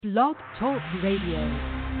Blog Talk Radio.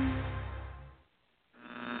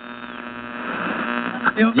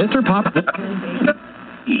 Mr. Pop. The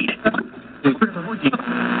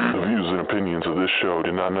views and opinions of this show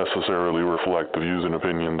do not necessarily reflect the views and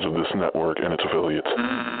opinions of this network and its affiliates.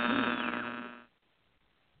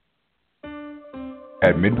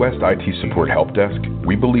 At Midwest IT Support Help Desk,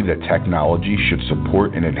 we believe that technology should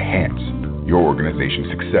support and enhance your organization's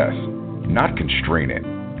success, not constrain it.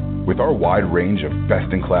 With our wide range of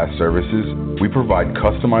best-in-class services, we provide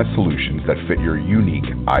customized solutions that fit your unique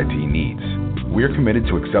IT needs. We are committed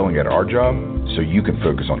to excelling at our job so you can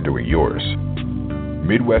focus on doing yours.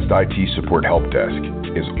 Midwest IT Support Help Desk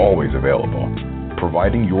is always available,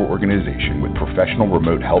 providing your organization with professional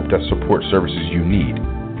remote help desk support services you need.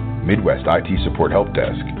 Midwest IT Support Help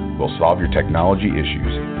Desk will solve your technology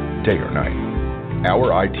issues day or night.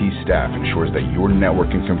 Our IT staff ensures that your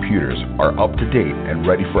network and computers are up to date and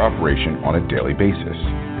ready for operation on a daily basis.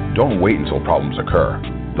 Don't wait until problems occur.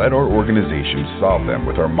 Let our organization solve them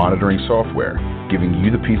with our monitoring software, giving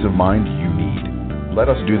you the peace of mind you need. Let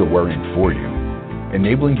us do the worrying for you.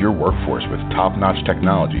 Enabling your workforce with top-notch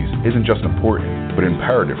technologies isn't just important, but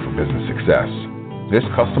imperative for business success. This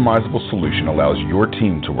customizable solution allows your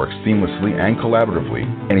team to work seamlessly and collaboratively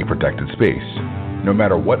in a protected space. No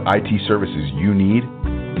matter what IT services you need,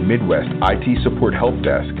 Midwest IT Support Help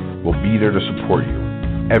Desk will be there to support you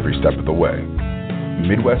every step of the way.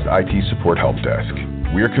 Midwest IT Support Help Desk.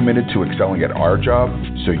 We are committed to excelling at our job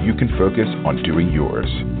so you can focus on doing yours.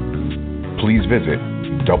 Please visit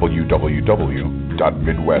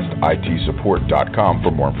www.midwestitsupport.com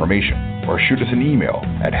for more information or shoot us an email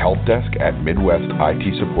at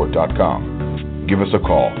helpdesk@midwestitsupport.com. Give us a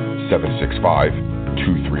call,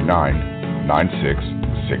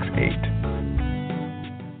 765-239-9668.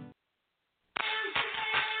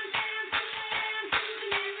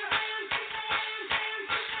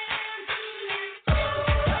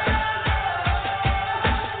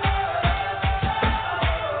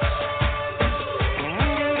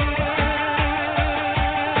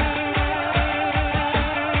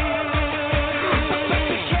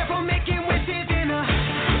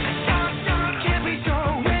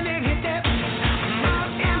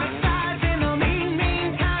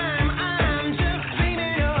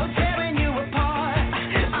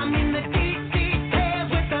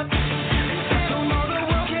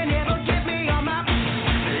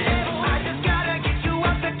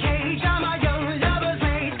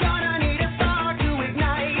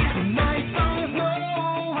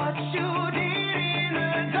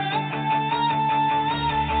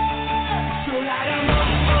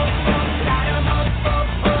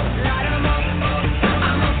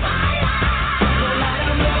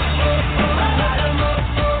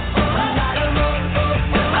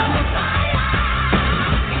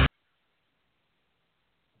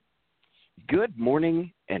 Good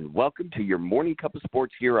morning and welcome to your Morning Cup of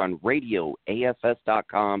Sports here on radio,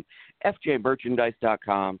 AFS.com,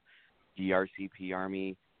 FJMerchandise.com, DRCP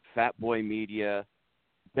Army, Fat Boy Media,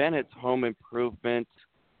 Bennett's Home Improvement,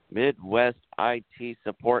 Midwest IT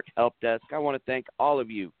Support Help Desk. I want to thank all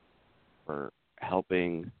of you for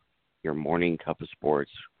helping your Morning Cup of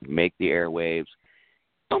Sports make the airwaves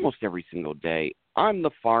almost every single day. I'm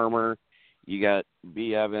the farmer. You got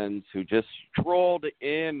B. Evans, who just strolled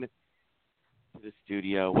in to the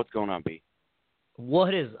studio. What's going on, B?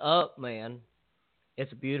 What is up, man?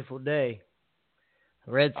 It's a beautiful day.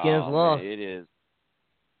 Redskins lost. Man, it is.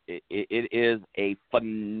 It is a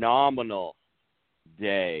phenomenal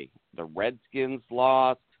day. The Redskins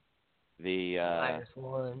lost. The Niners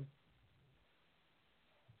won.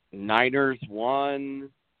 Niners won.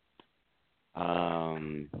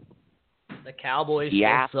 The Cowboys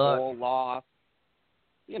Seattle still suck. Lost.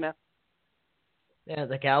 You know. Yeah,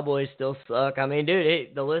 the Cowboys still suck. I mean,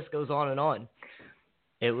 dude, the list goes on and on.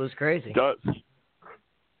 It was crazy. It does.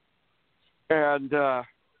 And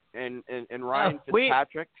Ryan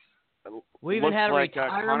Fitzpatrick. We even had a like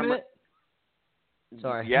retirement.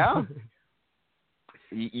 Sorry. Yeah.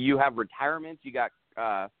 You have retirement. You got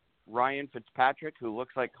Ryan Fitzpatrick, who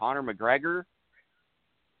looks like Conor McGregor.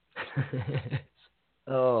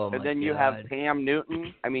 Oh, my And then God. you have Cam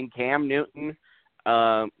Newton,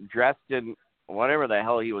 dressed in whatever the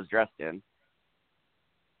hell he was dressed in.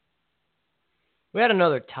 We had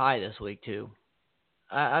another tie this week, too.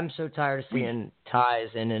 I'm so tired of seeing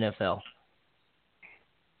ties in NFL.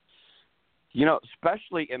 You know,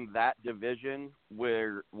 especially in that division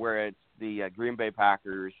where it's the Green Bay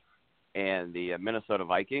Packers and the Minnesota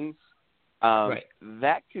Vikings, Right.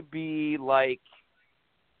 that could be like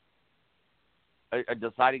a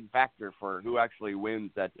deciding factor for who actually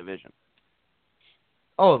wins that division.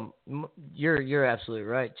 Oh, you're absolutely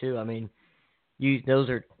right too. I mean, those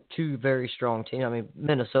are two very strong teams. I mean,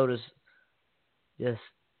 Minnesota's just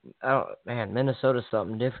Minnesota's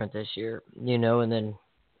something different this year, and then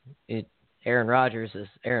Aaron Rodgers is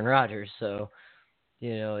Aaron Rodgers, so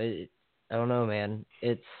I don't know, man.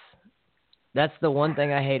 That's the one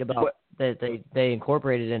thing I hate about that they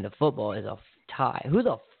incorporated into football is a tie. Who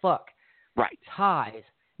the fuck ties?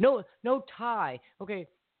 No tie. Okay,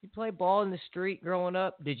 you play ball in the street growing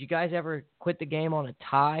up. Did you guys ever quit the game on a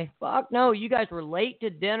tie? Fuck no. You guys were late to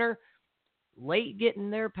dinner, late getting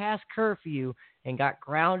there past curfew, and got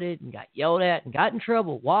grounded and got yelled at and got in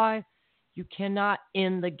trouble. Why? You cannot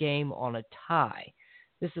end the game on a tie.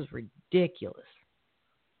 This is ridiculous.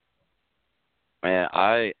 Man,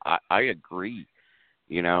 I agree,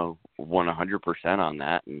 100% on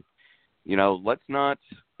that. And, let's not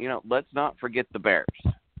forget the Bears.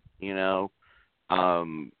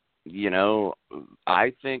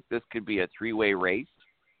 I think this could be a three-way race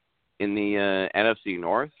in the NFC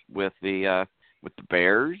North with the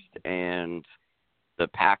Bears and the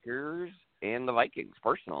Packers and the Vikings,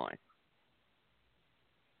 personally.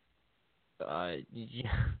 I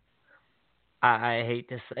hate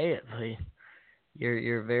to say it, but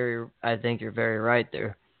I think you're very right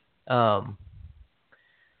there. I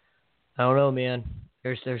don't know, man.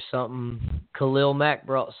 There's something. Khalil Mack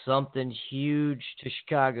brought something huge to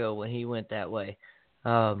Chicago when he went that way.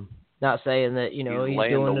 Not saying that he's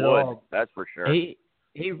doing it all. That's for sure.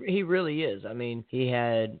 He really is. I mean, he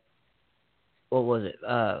had, what was it?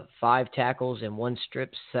 5 tackles and 1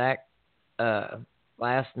 strip sack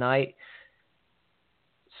last night.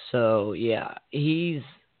 So yeah, it's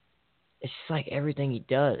just like everything he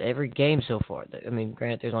does, every game so far. I mean,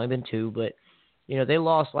 granted, there's only been 2, but they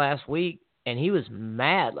lost last week, and he was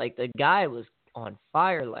mad. Like, the guy was on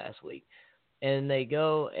fire last week, and they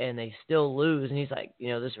go and they still lose, and he's like,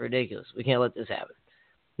 this is ridiculous. We can't let this happen.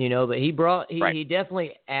 But he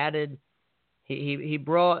definitely added. He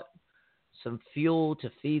brought some fuel to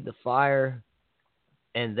feed the fire,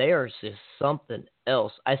 and they are just something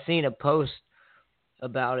else. I seen a post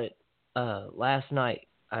about it last night.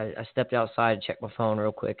 I stepped outside to check my phone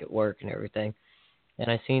real quick at work and everything, and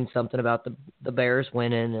I seen something about the Bears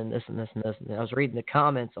winning and this and this and this. And I was reading the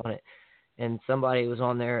comments on it, and somebody was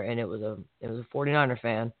on there, and it was a 49er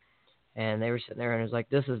fan, and they were sitting there, and it was like,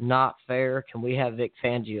 "This is not fair. Can we have Vic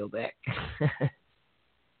Fangio back?"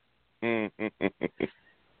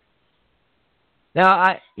 Now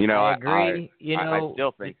I agree. I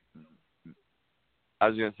still think. I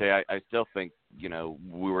was going to say I still think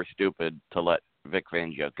we were stupid to let Vic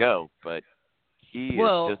Fangio go, but he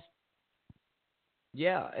is just.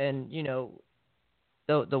 Yeah, and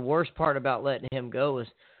the worst part about letting him go was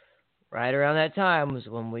right around that time was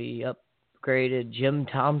when we upgraded Jim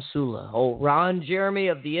Tom Sula, old Ron Jeremy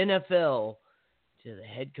of the NFL, to the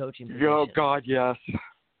head coaching position. Oh God, yes.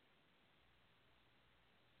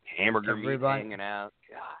 Hamburger meat hanging out.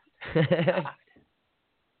 God.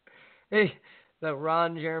 Hey, the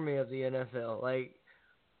Ron Jeremy of the NFL. Like,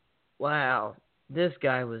 wow, this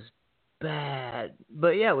guy was bad.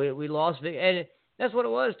 But yeah, we lost Vic, and that's what it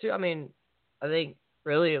was too. I mean, I think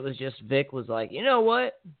really it was just Vic was like, you know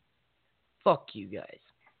what? Fuck you guys.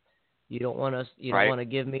 You don't want us. You don't want to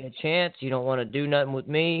give me a chance. You don't want to do nothing with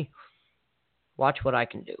me. Watch what I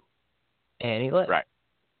can do. And he left. Right.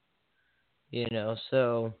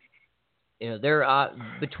 So, they're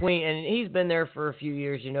between, and he's been there for a few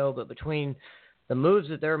years, but between the moves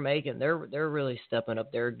that they're making, they're really stepping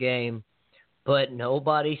up their game. But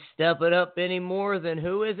nobody's stepping up any more than,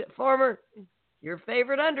 who is it, Farmer? Your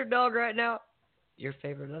favorite underdog right now. Your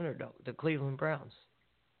favorite underdog, the Cleveland Browns.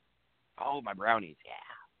 Oh, my Brownies, yeah.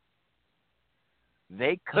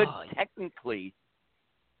 They could technically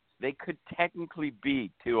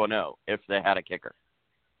be 2-0 if they had a kicker.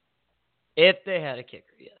 If they had a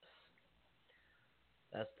kicker, yes.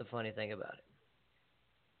 That's the funny thing about it.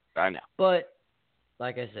 I know. But,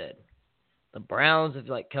 like I said, the Browns have,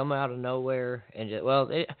 come out of nowhere. And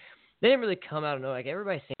they didn't really come out of nowhere. Like,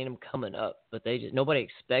 everybody's seen them coming up, but nobody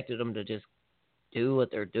expected them to just do what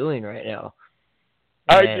they're doing right now.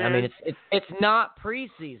 I mean, it's not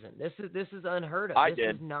preseason. This is unheard of.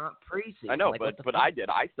 This is not preseason. I know, but I did.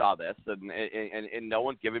 I saw this, and no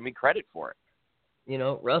one's giving me credit for it.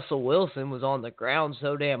 Russell Wilson was on the ground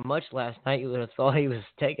so damn much last night, you would have thought he was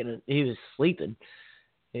sleeping.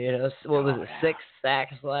 What was it, 6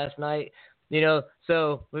 sacks last night?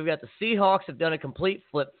 So we've got the Seahawks have done a complete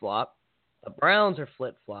flip-flop. The Browns are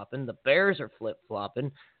flip-flopping. The Bears are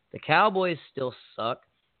flip-flopping. The Cowboys still suck.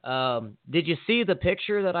 Did you see the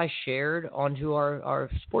picture that I shared onto our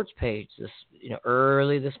sports page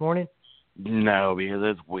early this morning? No, because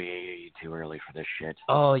it's way too early for this shit.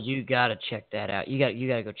 Oh, you gotta check that out. You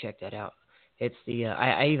gotta go check that out. It's the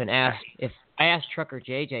I even asked if I asked Trucker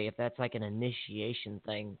JJ if that's like an initiation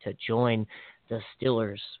thing to join the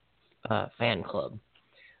Steelers fan club.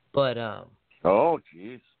 But Oh,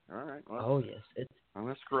 jeez. All right. Well, oh yes, I'm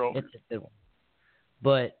gonna scroll. it's a good one.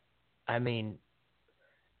 But I mean,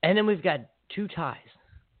 and then we've got 2 ties.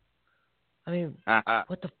 I mean,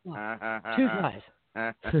 what the fuck? 2 ties.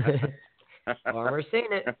 Farmer's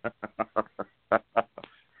seen it.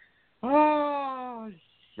 Oh,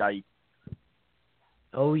 shite.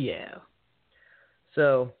 Oh yeah.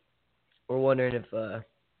 So we're wondering if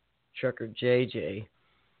Trucker JJ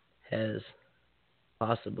has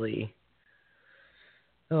possibly,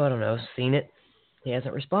 I don't know, seen it. He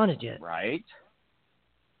hasn't responded yet. Right.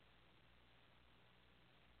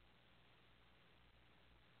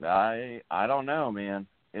 I don't know, man.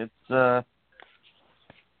 It's I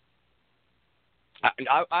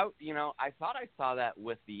thought I saw that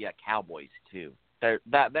with the Cowboys too.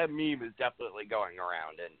 That meme is definitely going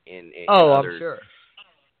around in I'm sure.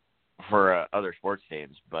 For other sports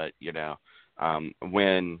teams, but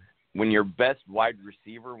when your best wide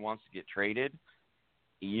receiver wants to get traded,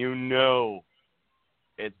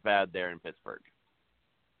 it's bad there in Pittsburgh.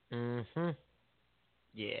 Mhm.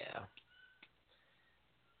 Yeah.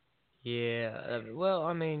 Yeah. Well,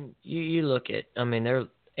 I mean, you look at, they're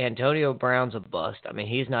Antonio Brown's a bust. I mean,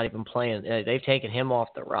 he's not even playing. They've taken him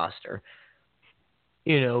off the roster.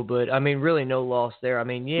 But really no loss there. I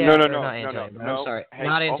mean, yeah, No, not Antonio Brown. I'm sorry, hey,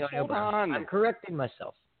 not Antonio hold Brown. on. I'm correcting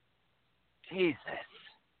myself. Jesus.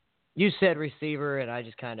 You said receiver, and I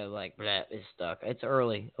just kind of is stuck. It's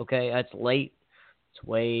early, okay? It's late. It's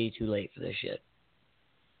way too late for this shit.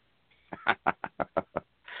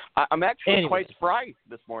 I'm actually Anyways. quite surprised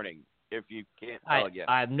this morning, if you can't tell again.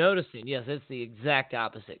 I'm noticing, yes, it's the exact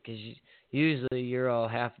opposite, because usually you're all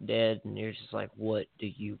half dead, and you're just like, what do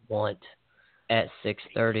you want at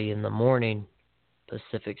 6:30 in the morning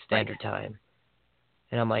Pacific Standard Time?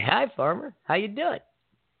 And I'm like, hi, Farmer. How you doing?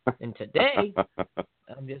 And today,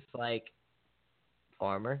 I'm just like,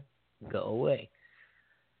 Farmer, go away.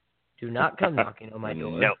 Do not come knocking on my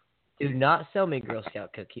door. No. Do not sell me Girl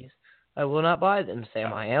Scout cookies. I will not buy them,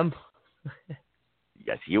 Sam. I am.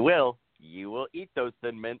 Yes, you will. You will eat those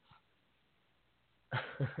Thin Mints.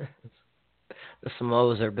 The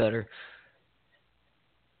Samoas are better.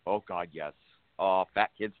 Oh, God, yes. Oh, fat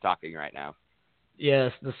kid's talking right now.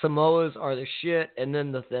 Yes, the Samoas are the shit, and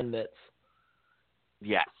then the Thin Mints.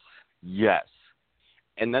 Yes.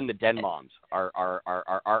 And then the Den Moms are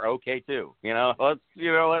okay too. Let's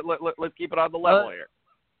keep it on the level here.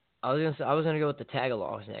 I was gonna go with the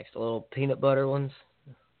Tagalongs next, the little peanut butter ones.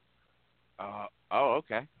 Okay.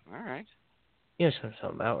 All right. You know what I'm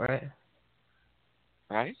talking about, right?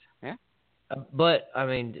 Right. Yeah. But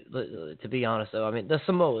to be honest though, the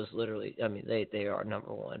Samoas literally, they are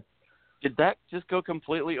number one. Did that just go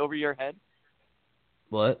completely over your head?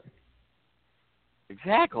 What?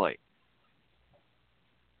 Exactly.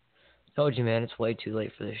 Told you, man, it's way too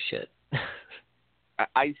late for this shit.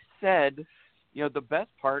 I said, the best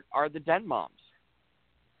part are the Den Moms.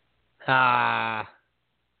 Ah.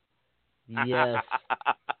 Yes.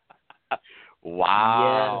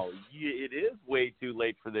 Wow. Yes. It is way too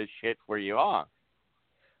late for this shit for you, huh?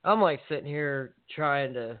 I'm sitting here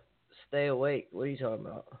trying to stay awake. What are you talking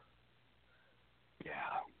about? Yeah.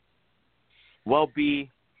 Well, B,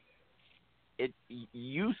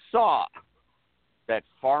 you saw that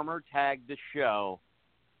Farmer tagged the show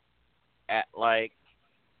at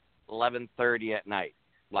 11:30 at night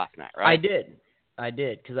last night, right? I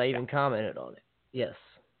did, because I even commented on it. Yes.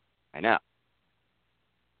 I know.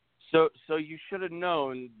 So you should have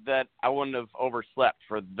known that I wouldn't have overslept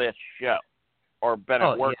for this show or been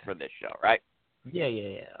at work for this show, right? Yeah.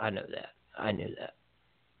 I know that. I knew that.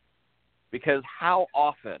 Because how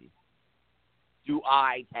often do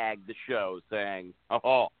I tag the show saying,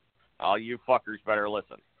 oh, all you fuckers better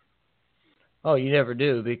listen? Oh, you never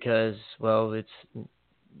do because, well,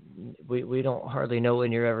 we don't hardly know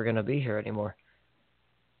when you're ever going to be here anymore.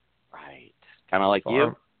 Right. Kind of like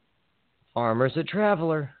you. Farmer's a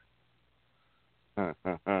traveler. I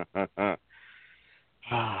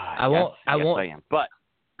won't. I am. But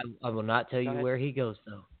I will not tell you where he goes,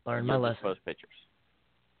 though. Learned my lesson. Post pictures.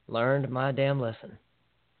 Learned my damn lesson.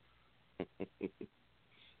 The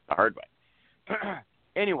hard way.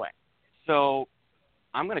 Anyway, so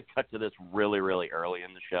I'm going to cut to this really, really early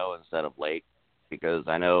in the show instead of late because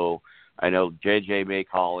I know JJ may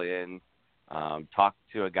call in, talk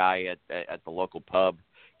to a guy at the local pub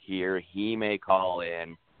here. He may call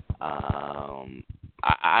in.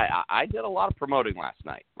 I did a lot of promoting last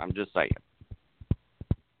night. I'm just saying.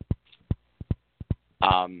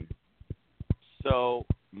 So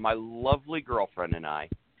my lovely girlfriend and I,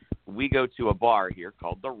 we go to a bar here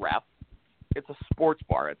called The Ref. It's a sports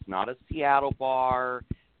bar. It's not a Seattle bar.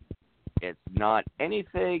 It's not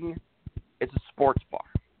anything. It's a sports bar.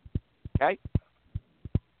 Okay?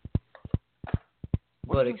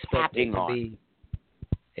 But expect it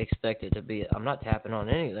to be. I'm not tapping on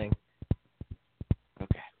anything.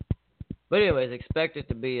 Okay. But anyways, expect it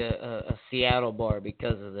to be a Seattle bar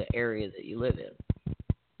because of the area that you live in.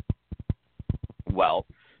 Well,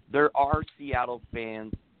 there are Seattle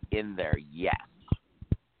fans in there, yes.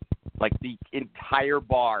 Like the entire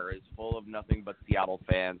bar is full of nothing but Seattle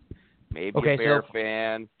fans. Maybe a Bear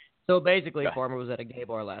fan. So basically, Farmer was at a gay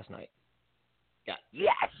bar last night.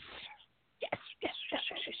 Yes.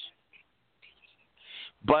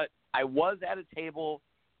 But I was at a table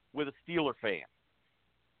with a Steeler fan.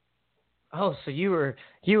 Oh, so you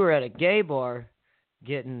were at a gay bar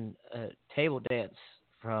getting a table dance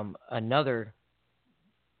from another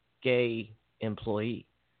gay employee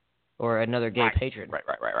or another gay patron. Right.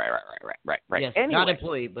 Yes, anyway, not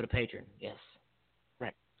employee, but a patron. Yes.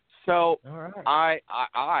 Right. So all right.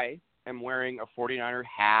 I am wearing a 49er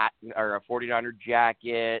hat or a 49er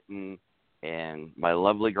jacket, and my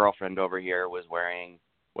lovely girlfriend over here was wearing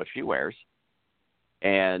what she wears.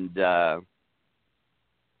 And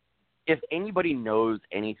if anybody knows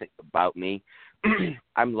anything about me,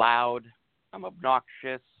 I'm loud, I'm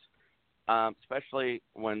obnoxious, especially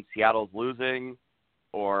when Seattle's losing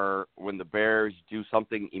or when the Bears do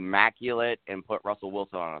something immaculate and put Russell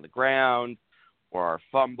Wilson on the ground or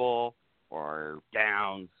fumble or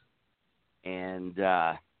downs. And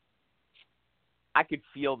I could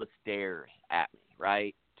feel the stares at me,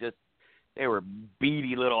 right? Just, they were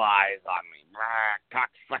beady little eyes on me.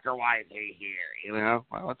 Cocksucker, why is he here? You know,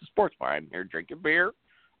 well, it's a sports bar. I'm here drinking beer,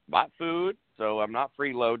 bought food, so I'm not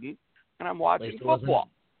freeloading, and I'm watching football.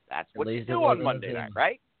 That's what you do on Monday night,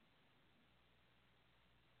 right?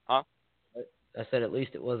 Huh? I said at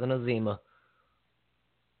least it wasn't a Zima.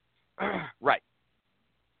 Right.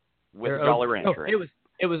 With dollar entry.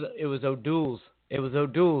 It was O'Doul's. It was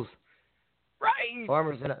O'Doul's. Right.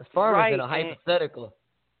 Farmers in a hypothetical.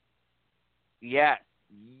 Yes,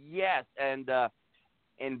 and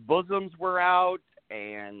bosoms were out,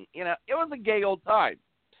 and it was a gay old time.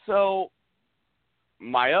 So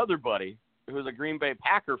my other buddy, who's a Green Bay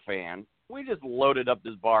Packer fan, we just loaded up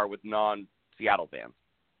this bar with non-Seattle fans.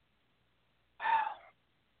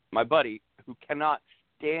 My buddy, who cannot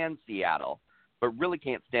stand Seattle, but really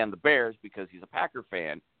can't stand the Bears because he's a Packer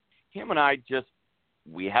fan, him and I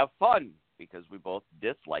we have fun because we both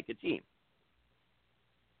dislike a team.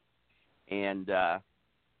 And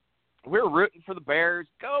we're rooting for the Bears.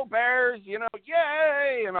 Go Bears,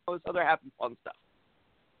 yay, and all this other happy fun stuff.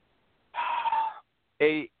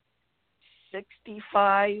 A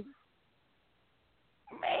 65,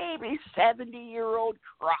 maybe 70-year-old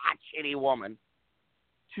crotchety woman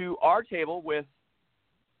to our table with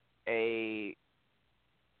a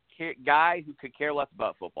guy who could care less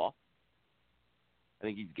about football. I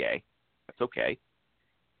think he's gay. That's okay.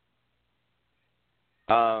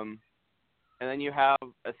 And then you have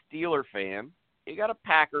a Steeler fan. You got a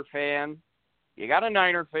Packer fan. You got a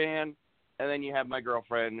Niner fan. And then you have my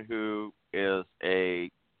girlfriend who is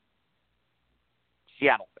a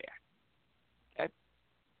Seattle fan. Okay?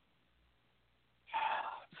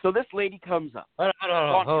 So this lady comes up. Hold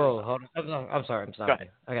on. I'm sorry.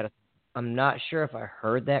 I'm not sure if I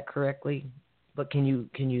heard that correctly, but can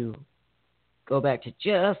you go back to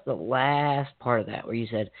just the last part of that where you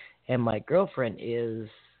said, and my girlfriend is,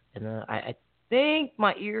 and then I think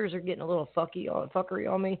my ears are getting a little fuckery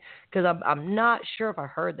on me because I'm not sure if I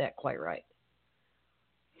heard that quite right.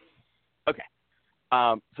 Okay.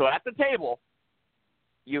 So at the table,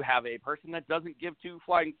 you have a person that doesn't give two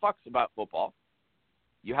flying fucks about football.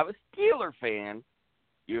 You have a Steeler fan.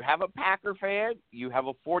 You have a Packer fan. You have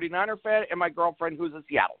a 49er fan, and my girlfriend who's a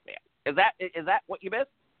Seattle fan. Is that what you missed?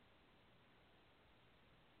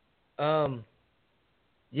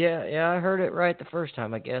 Yeah, I heard it right the first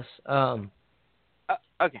time, I guess.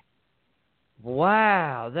 Okay.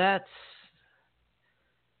 Wow, that's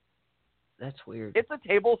weird. It's a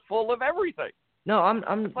table full of everything. No,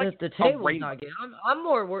 the table's crazy. not gay. I'm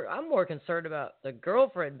more concerned about the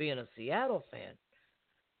girlfriend being a Seattle fan.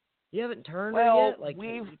 You haven't turned her yet? Like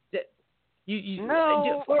no,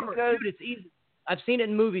 dude, it's easy. I've seen it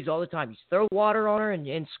in movies all the time. You throw water on her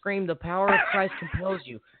and scream, "The power of Christ compels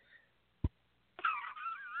you."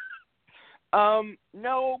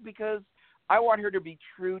 No, because I want her to be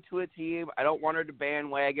true to a team. I don't want her to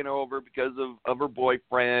bandwagon over because of her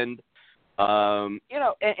boyfriend. And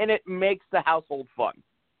it makes the household fun.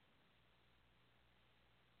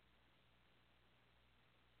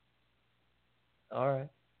 All right.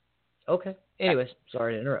 Okay. Anyways,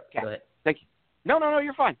 sorry to interrupt. Okay. Go ahead. Thank you. No,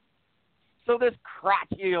 you're fine. So this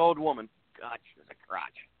crotchety old woman, God, she was a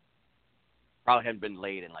crotch. Probably hadn't been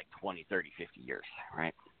laid in like 20, 30, 50 years,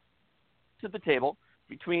 right? To the table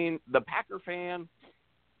between the Packer fan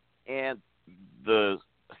and the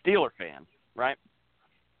Steeler fan, right?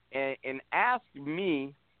 And asked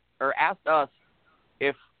us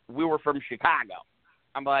if we were from Chicago.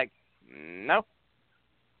 I'm like, no.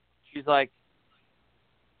 She's like,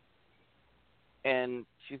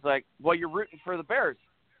 well, you're rooting for the Bears.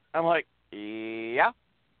 I'm like, yeah.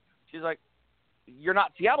 She's like, you're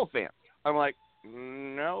not Seattle fans. I'm like,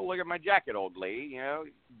 no, look at my jacket, old lady. You know,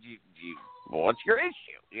 what's your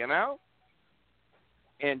issue,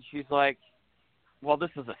 And she's like, well, this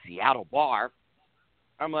is a Seattle bar.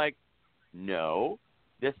 I'm like, no,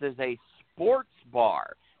 this is a sports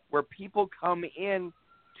bar where people come in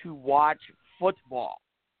to watch football.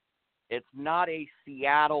 It's not a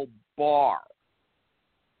Seattle bar.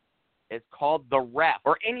 It's called The Ref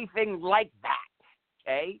or anything like that,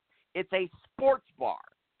 okay? It's a sports bar.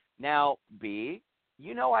 Now, B,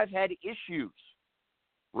 I've had issues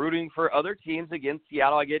rooting for other teams against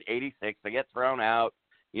Seattle. I get 86. I get thrown out.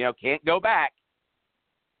 Can't go back.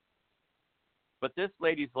 But this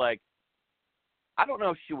lady's like, I don't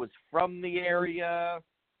know if she was from the area.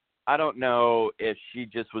 I don't know if she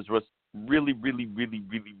just was really, really, really,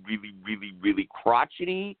 really, really, really, really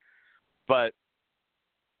crotchety. But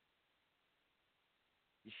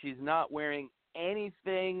she's not wearing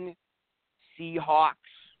anything Seahawks,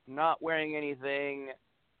 not wearing anything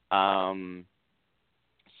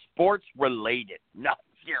sports related. No,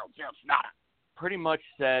 zero, nada. Pretty much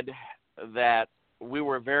said that we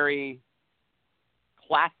were very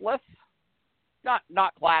classless,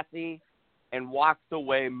 not classy, and walked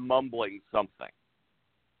away mumbling something.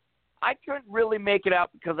 I couldn't really make it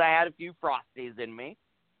out because I had a few Frosties in me.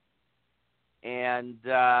 And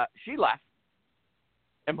she left.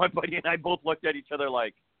 And my buddy and I both looked at each other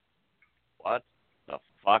like, what the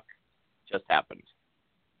fuck just happened?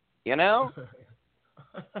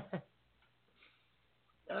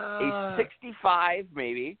 A 65,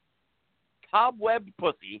 maybe, cobwebbed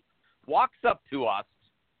pussy walks up to us,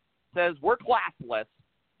 says we're classless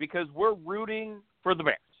because we're rooting for the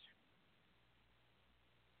Bears.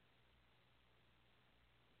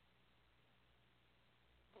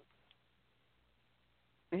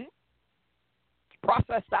 Mm-hmm.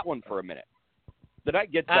 Process that one for a minute. Did I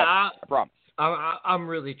get that? I promise. I'm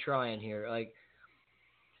really trying here. Like,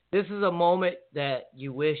 this is a moment that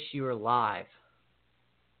you wish you were live.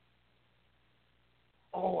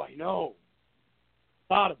 Oh, I know.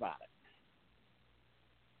 Thought about it.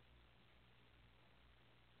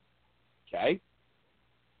 Okay.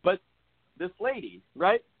 But this lady,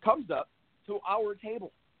 right, comes up to our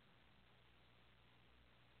table.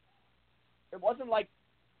 It wasn't like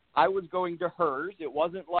I was going to hers. It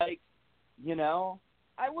wasn't like,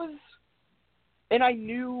 I was, and I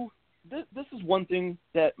knew, this is one thing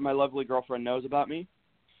that my lovely girlfriend knows about me,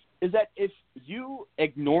 is that if you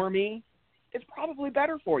ignore me, it's probably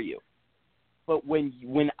better for you. But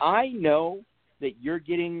when I know that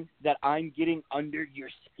I'm getting under your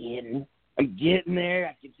skin, I'm getting there,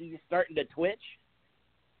 I can see you starting to twitch,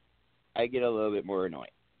 I get a little bit more annoyed.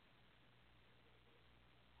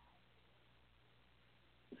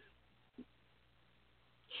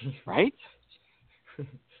 Right?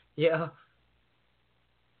 Yeah.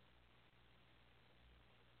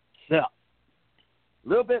 So, a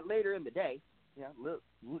little bit later in the day,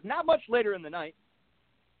 not much later in the night,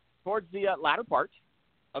 towards the latter part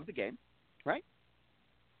of the game, right?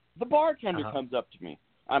 The bartender comes up to me.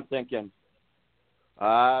 I'm thinking,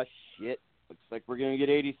 shit, looks like we're going to get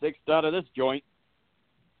 86 out of this joint.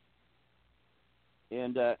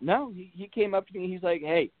 And, no, he came up to me. He's like,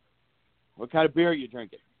 hey, what kind of beer are you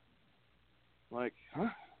drinking? I'm like, huh?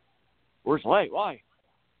 Where's Light? Why?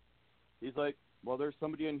 He's like, well, there's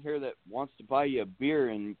somebody in here that wants to buy you a beer,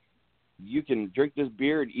 and you can drink this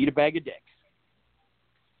beer and eat a bag of dicks.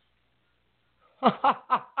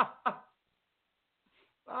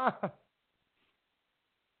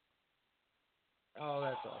 Oh,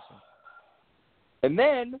 that's awesome. And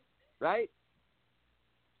then, right,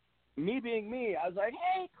 me being me, I was like,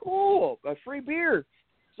 hey, cool, a free beer.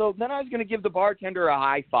 So then I was going to give the bartender a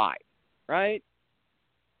high five, right?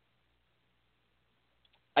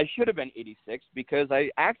 I should have been 86 because I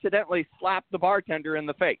accidentally slapped the bartender in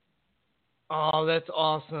the face. Oh, that's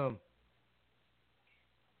awesome.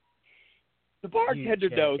 The bartender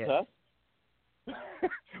knows us.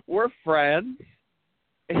 We're friends.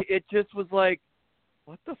 It just was like,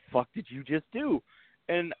 what the fuck did you just do?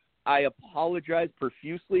 And I apologized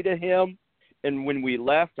profusely to him. And when we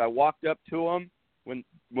left, I walked up to him when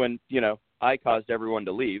I caused everyone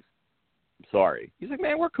to leave. I'm sorry. He's like,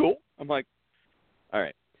 man, we're cool. I'm like, all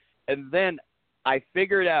right. And then I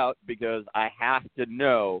figured out, because I have to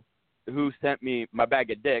know who sent me my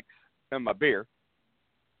bag of dicks and my beer.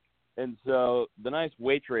 And so the nice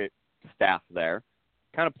waitress staff there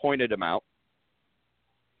kind of pointed him out.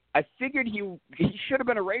 I figured he should have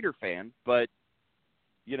been a Raider fan, but,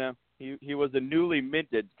 he was a newly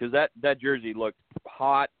minted, because that jersey looked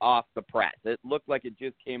hot off the press. It looked like it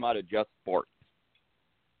just came out of Just Sports.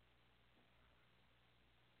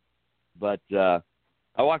 But I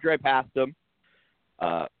walked right past him.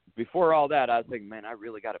 Before all that, I was thinking, man, I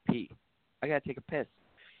really got to pee. I got to take a piss.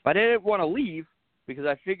 But I didn't want to leave because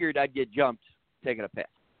I figured I'd get jumped taking a piss.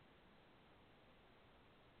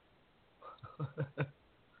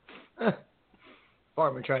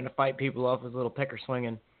 Farmer trying to fight people off his little pecker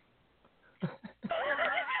swinging.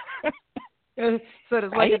 Said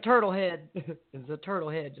it's like a turtle head. It's a turtle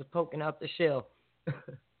head just poking out the shell.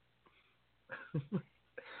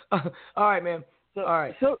 All right, man. All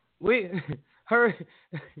right. So hurry.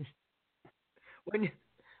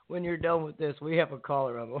 When you're done with this, we have a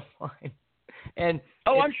caller on the line, and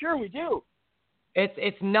I'm sure we do.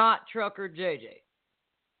 It's not Trucker JJ,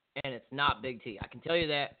 and it's not Big T. I can tell you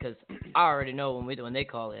that because I already know when they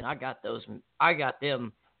call in. I got them.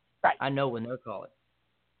 Right. I know when they're calling.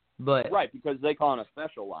 But right, because they call on a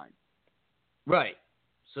special line. Right.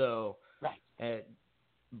 So. Right.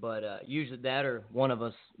 But usually that or one of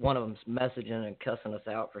them's messaging and cussing us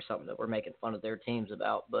out for something that we're making fun of their teams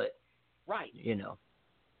about. But right.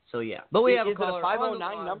 So yeah. But we have a caller. Is it a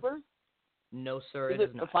 509 number? No, sir. Is it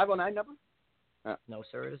is not. A 509 number? No,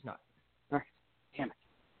 sir. It is not. All right. Damn it.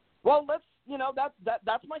 Well, that's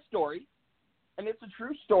my story, and it's a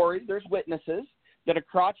true story. There's witnesses that a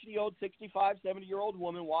crotchety old 65, 70-year-old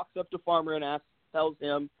woman walks up to Farmer and tells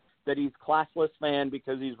him that he's classless fan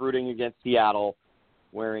because he's rooting against Seattle,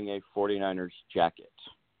 wearing a 49ers jacket.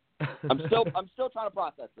 I'm still trying to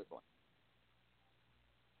process this one.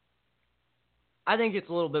 I think it's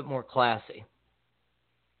a little bit more classy.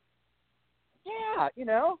 Yeah,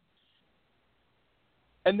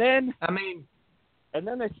 And then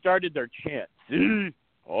they started their chant.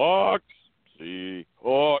 Seahawks,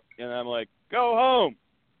 Seahawks, and I'm like, go home.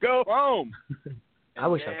 I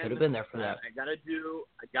wish I could have been there for that. I gotta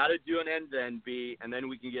do an end then, B, and then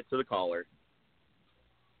we can get to the caller.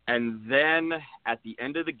 And then at the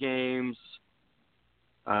end of the games,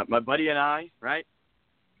 my buddy and I, right,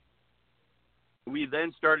 we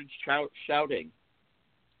then started shouting,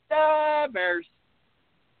 Bears.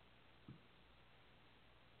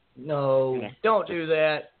 No, don't do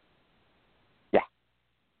that. Yeah.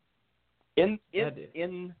 In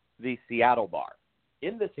the Seattle bar.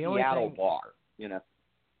 In the Seattle bar,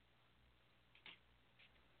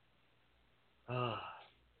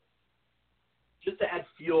 Just to add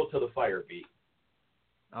fuel to the fire, Pete.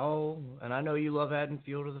 Oh, and I know you love adding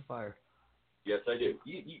fuel to the fire. Yes, I do.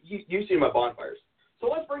 You see my bonfires. So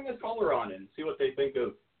let's bring this caller on and see what they think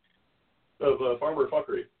of Farmer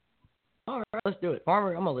Fuckery. All right, let's do it. Farmer,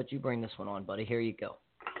 I'm going to let you bring this one on, buddy. Here you go.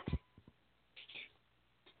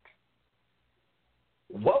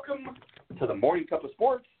 Welcome to the Morning Cup of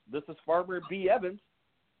Sports. This is Farmer B. Evans.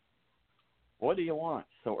 What do you want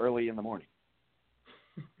so early in the morning?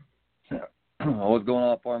 What's going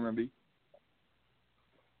on, Farmer B?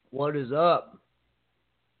 What is up?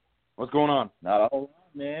 What's going on? Not a whole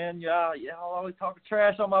lot, man. Y'all always talking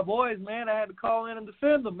trash on my boys, man. I had to call in and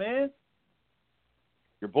defend them, man.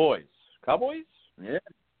 Your boys? Cowboys? Yeah.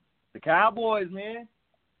 The Cowboys, man.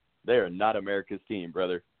 They are not America's team,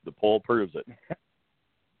 brother. The poll proves it.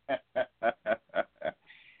 It's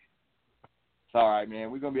all right,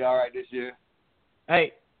 man. We're going to be all right this year.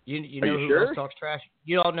 Hey, you know who else talks trash?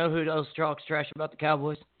 You all know who else talks trash about the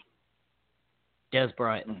Cowboys? Des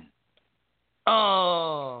Bryant.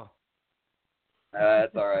 Oh.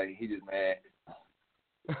 That's all right. He just mad.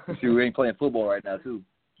 See, we ain't playing football right now, too.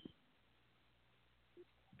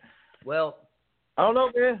 Well, I don't know,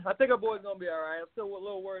 man. I think our boys going to be all right. I'm still a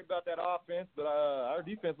little worried about that offense, but our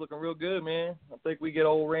defense looking real good, man. I think we get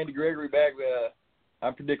old Randy Gregory back.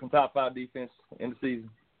 I'm predicting top 5 defense in the season.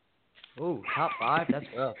 Ooh, top 5? That's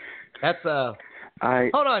rough. That's hold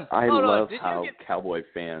on. I love how Cowboy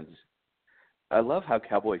fans are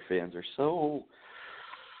so,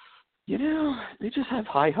 they just have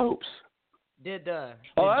high hopes. Did I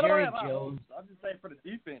don't Jerry have high Jones? hopes. I'm just saying for the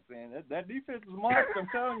defense, man. That defense is monster. I'm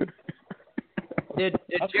telling you. Did I'm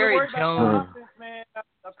still Jerry worried about that Jones? offense, man.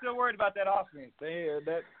 I'm still worried about that offense.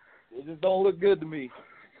 It just don't look good to me.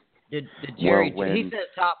 Did Jerry? Well, He said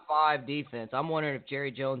top 5 defense. I'm wondering if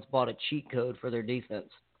Jerry Jones bought a cheat code for their defense.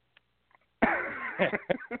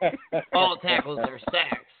 All tackles are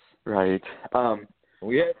sacks. Right.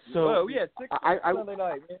 We had 6 I Sunday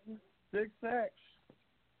night, man. 6 sacks.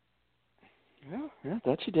 Yeah,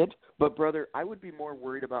 that you did. But brother, I would be more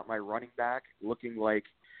worried about my running back looking like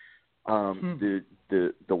the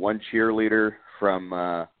one cheerleader from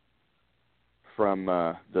The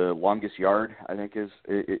Longest Yard, I think is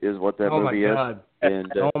what that movie is.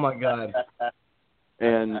 And oh my God.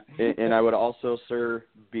 And I would also, sir,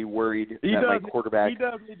 be worried that my quarterback. He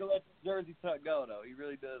does need to let the jersey tuck go, though. He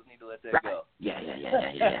really does need to let that go.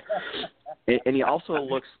 Yeah. And he also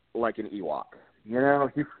looks like an Ewok. You know,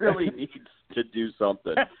 he really needs to do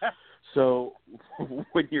something. So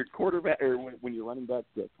when your quarterback or when your running back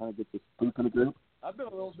kind of gets this spook in the group, I've been a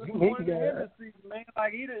little disappointed in him this season, man.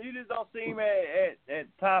 Like he just don't seem at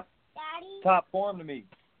top form to me.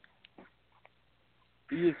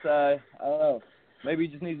 He just I don't know. Maybe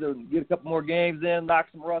he just needs to get a couple more games in, knock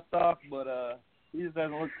some rust off, but he just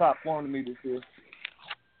doesn't look top form to me this year.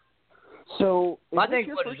 So is I this think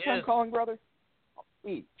your what first it time is- calling, brother?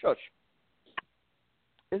 Shush.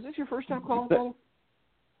 Is this your first time calling, brother?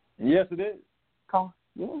 Yes, it is. Call.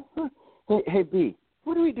 Yeah. Hey, B.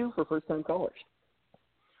 What do we do for first time callers?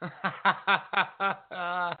 What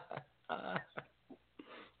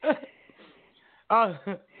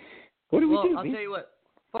do we do? I'll B? tell you what,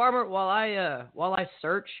 Farmer. While I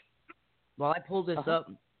pull this up,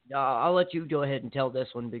 I'll let you go ahead and tell this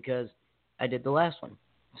one because I did the last one.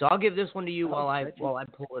 So I'll give this one to you while I pull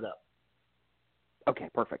it up. Okay,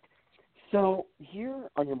 perfect. So here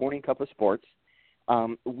on your Morning Cup of Sports,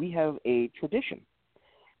 we have a tradition,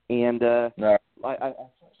 and I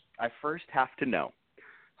first have to know,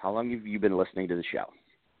 how long have you been listening to the show?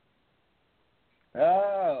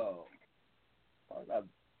 Oh, about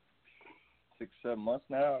 6-7 months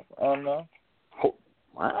now. I don't know. Oh,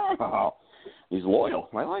 wow, he's loyal.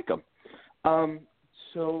 I like him.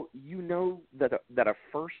 So you know that a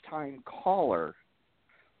first-time caller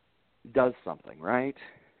does something, right?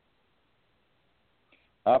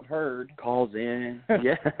 I've heard. Calls in.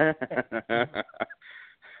 Yeah.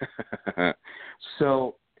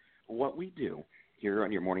 So what we do here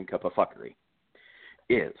on your Morning Cup of Fuckery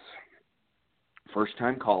is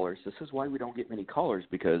first-time callers. This is why we don't get many callers,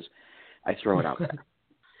 because I throw it out there.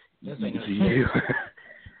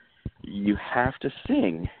 You have to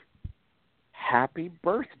sing happy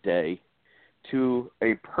birthday to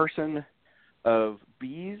a person of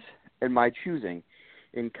B's and my choosing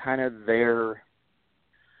in kind of their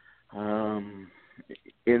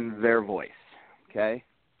in their voice, okay?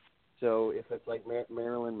 So if it's like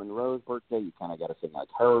Marilyn Monroe's birthday, you kind of got to sing like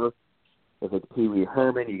her. If it's Pee Wee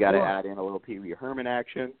Herman, you got to add in a little Pee Wee Herman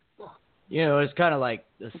action. You know, it's kind of like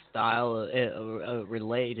the style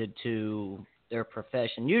related to their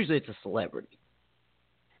profession. Usually, it's a celebrity.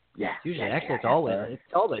 Yeah. It's always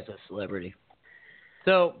a celebrity.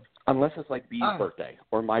 So unless it's like B's birthday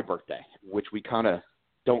or my birthday, which we kind of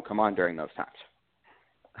don't come on during those times.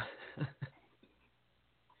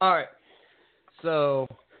 All right. So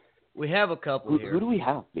we have a couple here. Who do we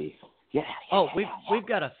have, B? Yeah. We've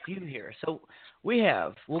got a few here. So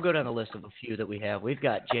we'll go down the list of a few that we have. We've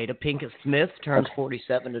got Jada Pinkett Smith turns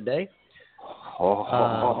 47 today.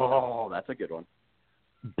 Oh, that's a good one.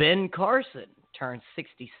 Ben Carson turns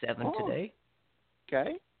 67 today.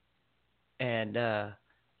 Okay. And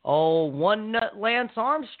one nut Lance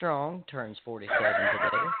Armstrong turns 47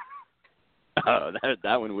 today. Oh,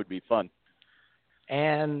 that one would be fun.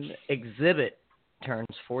 And Exhibit turns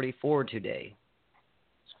 44 today.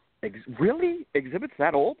 Really? Exhibit's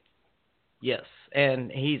that old? Yes,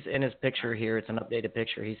 and he's in his picture here. It's an updated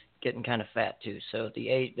picture. He's getting kind of fat too, so the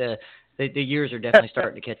years are definitely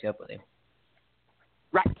starting to catch up with him.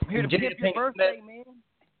 Right. Here to pick your birthday, man.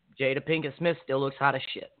 Jada Pinkett Smith still looks hot as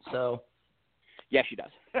shit. So. Yeah, she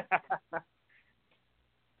does.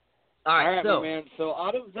 All right, so man. So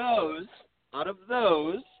out of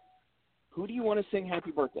those, who do you want to sing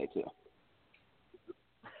happy birthday to?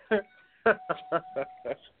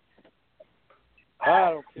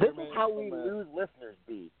 I don't care, This is how we lose listeners,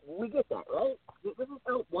 B. We get that, right? This is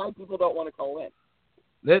why people don't want to call in.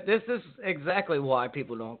 This is exactly why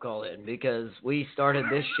people don't call in, because we started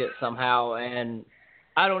this shit somehow, and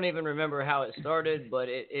I don't even remember how it started, but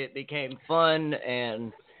it became fun,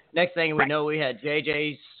 and next thing we know, we had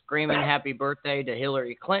JJ screaming happy birthday to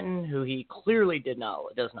Hillary Clinton, who he clearly does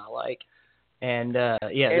not like. And,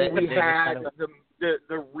 we had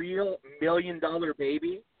the real $1 million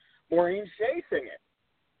baby Maureen Shea sing it.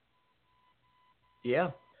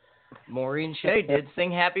 Yeah. Maureen Shea did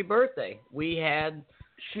sing Happy Birthday. We had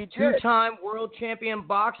She did. two-time world champion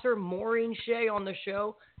boxer Maureen Shea on the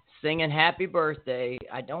show singing Happy Birthday.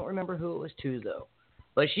 I don't remember who it was to, though.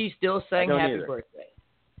 But she still sang Happy Birthday.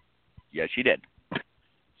 Yeah, she did.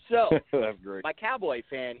 So, That's great. my Cowboy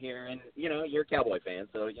fan here, and, you're a Cowboy fan,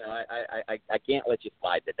 so, I can't let you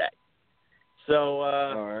slide today. So,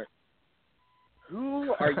 All right.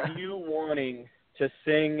 who are you wanting to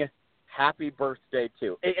sing Happy Birthday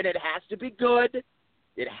to? And it has to be good.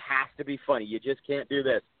 It has to be funny. You just can't do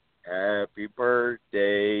this. Happy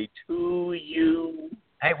birthday to you.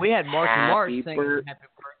 Hey, we had Marky Mark Happy singing Happy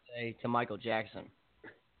Birthday to Michael Jackson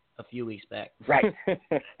a few weeks back. Right.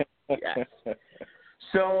 Yes.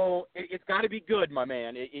 So it's got to be good, my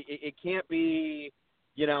man. It can't be,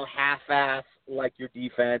 half-ass like your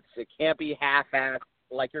defense. It can't be half-ass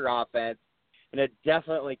like your offense. And it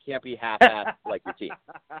definitely can't be half-ass like your team.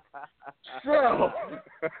 So,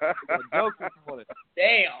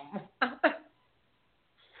 damn.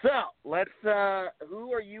 So let's.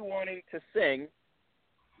 Who are you wanting to sing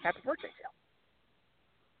Happy Birthday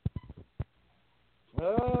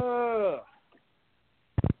to?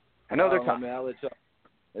 I know they're tough. Man, I'll let y'all.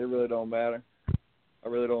 It really don't matter. I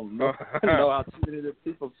really don't know, know how too many of the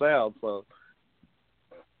people sound. So,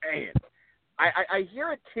 man, I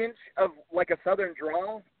hear a tinge of like a southern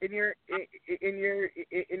drawl in your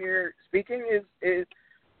speaking. Is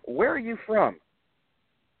where are you from?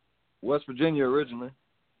 West Virginia originally.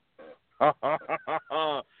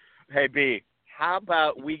 Hey B, how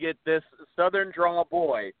about we get this southern drawl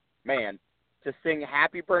boy man to sing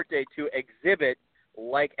Happy Birthday to Exhibit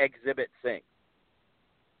like Exhibit sings?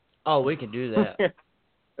 Oh, we can do that.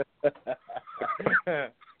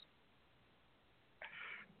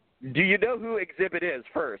 Do you know who Exhibit is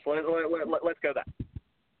first? Let's go that.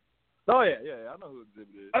 Oh, yeah, I know who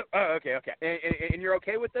Exhibit is. Okay. And you're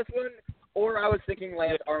okay with this one? Or I was thinking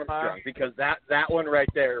Lance Armstrong, because that one right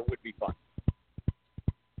there would be fun.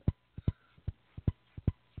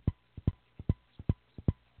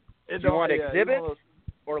 Do you want Exhibit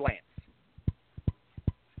or Lance?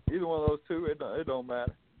 Either one of those two, it don't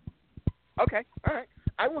matter. Okay, all right.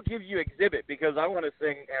 I will give you Exhibit because I want to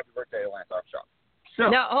sing Happy Birthday to Lance Armstrong. So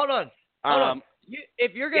now hold on.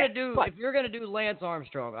 If you're gonna do Lance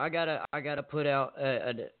Armstrong, I gotta put out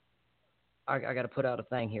I gotta put out a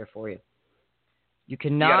thing here for you. You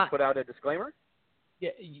cannot. You gotta put out a disclaimer.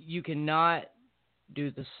 Yeah, you cannot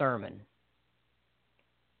do the sermon.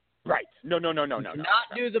 Right. No. Not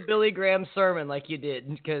do the Billy Graham sermon like you did,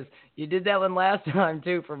 because you did that one last time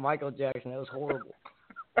too for Michael Jackson. That was horrible.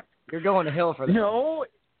 You're going to hell for that. No,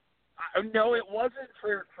 it wasn't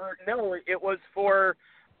for. No, it was for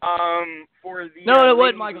the. No, it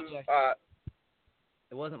wasn't Michael Jackson.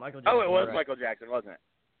 It wasn't Michael Jackson. Oh, it was right. Michael Jackson, wasn't it?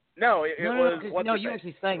 No, it was. No, you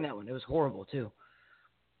actually sang that one. It was horrible too.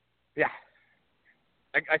 Yeah,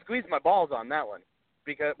 I squeezed my balls on that one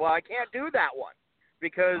because I can't do that one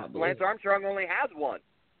because Lance Armstrong only has one.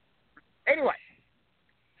 Anyway,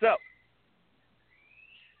 so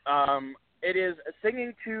it is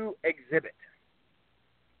singing to Exhibit.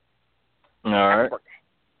 All right.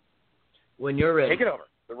 When you're ready. Take it over.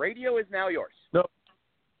 The radio is now yours. No.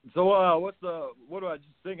 So what do I just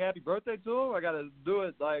sing Happy Birthday to him? I gotta do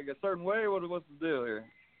it like a certain way. What's the deal here?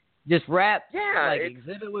 Just rap. Yeah. Like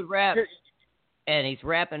Exhibit would rap, and he's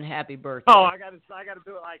rapping Happy Birthday. Oh, I gotta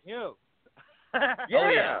do it like him.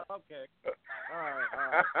 Yeah. Okay. All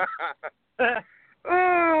right.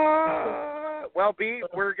 Well, B,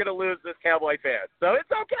 we're gonna lose this Cowboy fan, so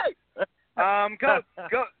it's okay.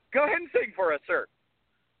 Go ahead and sing for us, sir.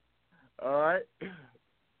 All right.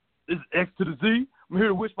 This is X to the Z. I'm here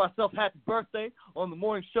to wish myself happy birthday on the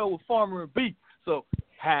morning show with Farmer and B. So,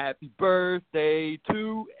 happy birthday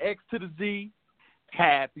to X to the Z.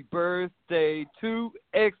 Happy birthday to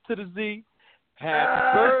X to the Z.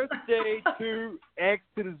 Happy birthday to X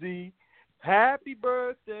to the Z. Happy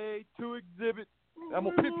birthday to Exhibit. I'm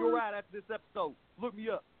going to pimp your ride after this episode. Look me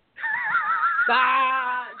up.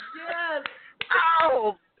 Yes!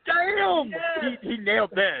 Oh, damn! Yes. He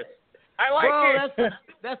nailed this. I like it.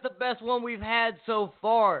 That's the best one we've had so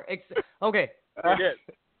far. Okay. It is.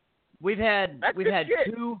 We've had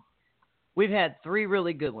three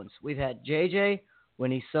really good ones. We've had JJ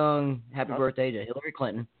when he sung Happy Birthday to Hillary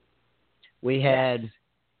Clinton. We had,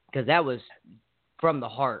 because that was from the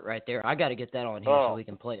heart right there. I got to get that on here so we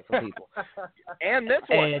can play it for people. And this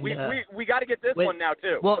one. And, we got to get this one now,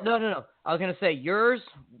 too. Well, no. I was going to say yours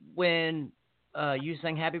when you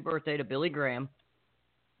sang Happy Birthday to Billy Graham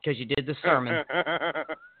because you did the sermon.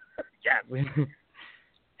 Yes.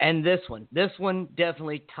 And this one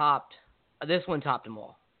definitely topped them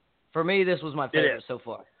all. For me, this was my favorite so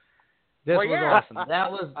far. This was awesome.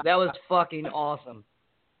 That was fucking awesome.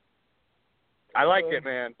 I liked it,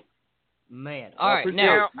 man. Man. All right,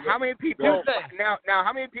 now how many people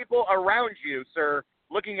how many people around you, sir,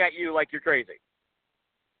 looking at you like you're crazy?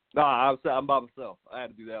 No, I'm by myself. I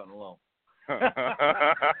had to do that one alone.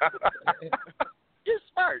 You're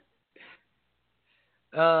smart.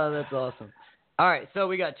 Oh, that's awesome. All right, so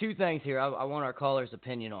we got two things here I want our caller's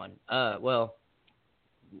opinion on. Well,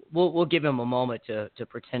 we'll give him a moment to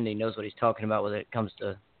pretend he knows what he's talking about when it comes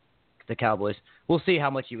to the Cowboys. We'll see how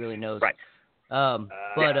much he really knows. Right.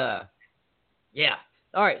 Yeah.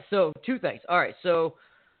 All right, so two things. All right, so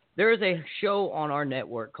there is a show on our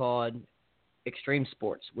network called Extreme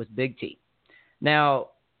Sports with Big T.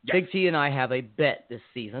 Now, Big T and I have a bet this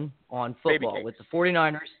season on football with the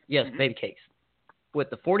 49ers. Yes, baby cakes. With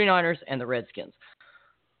the 49ers and the Redskins.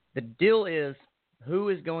 The deal is who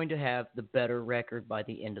is going to have the better record by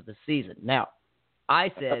the end of the season. Now, I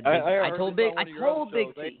said I told Big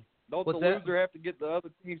T. Don't the loser have to get the other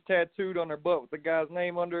teams tattooed on their butt with the guy's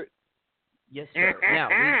name under it? Yes, sir. Now,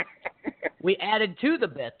 we added to the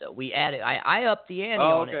bet, though. I upped the ante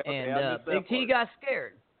on it, and Big T got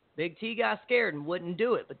scared. Big T got scared and wouldn't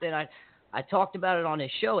do it. But then I talked about it on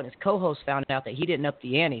his show, and his co-host found out that he didn't up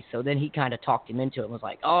the ante. So then he kind of talked him into it and was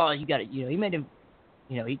like, "Oh, you got to," he made him,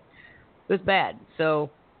 it was bad. So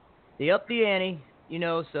they upped the ante,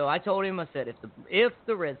 So I told him, I said, if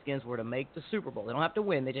the Redskins were to make the Super Bowl, they don't have to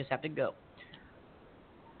win, they just have to go.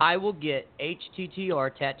 I will get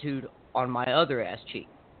HTTR tattooed on my other ass cheek.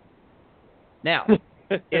 Now,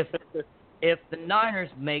 if the Niners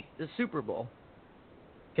make the Super Bowl,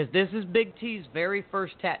 because this is Big T's very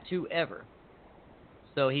first tattoo ever,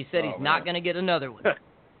 so he said he's not going to get another one.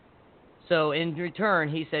 So in return,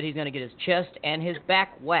 he said he's going to get his chest and his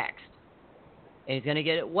back waxed, and he's going to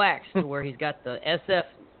get it waxed to where he's got the SF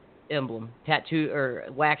emblem tattoo or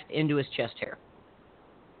waxed into his chest hair.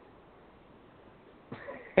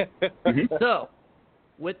 So,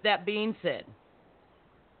 with that being said,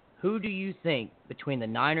 who do you think between the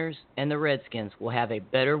Niners and the Redskins will have a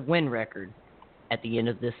better win record at the end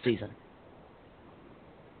of this season?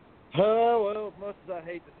 Well, as much as I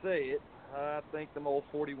hate to say it, I think them old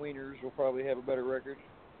 40 wieners will probably have a better record.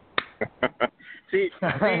 see,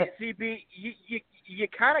 B, you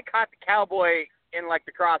kind of caught the Cowboy in like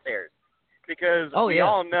the crosshairs because we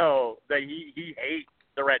all know that he hates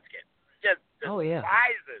the Redskins. Just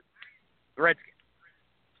despises the Redskins.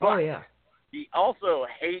 But he also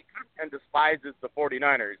hates and despises the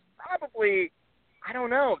 49ers. Probably, I don't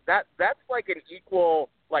know. That's like an equal,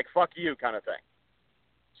 like, fuck you kind of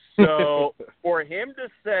thing. So for him to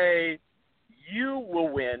say you will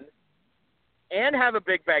win and have a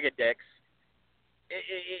big bag of dicks,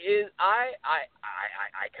 I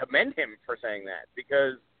commend him for saying that,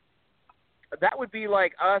 because that would be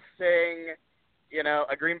like us saying,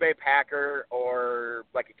 a Green Bay Packer or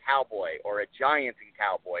like a Cowboy or a Giants and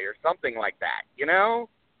Cowboy or something like that,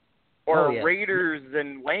 or Raiders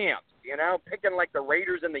and Lambs, picking like the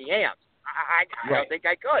Raiders and the Yams. I don't think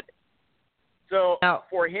I could. So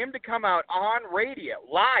for him to come out on radio,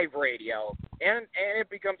 live radio, and it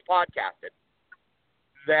becomes podcasted,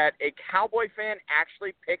 that a Cowboy fan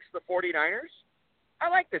actually picks the 49ers, I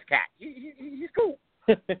like this cat. He's cool.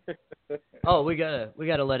 We gotta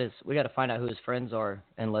find out who his friends are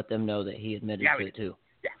and let them know that he admitted to it too.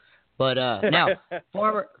 Yeah. But now,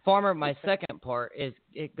 Farmer, my second part is,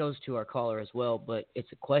 it goes to our caller as well, but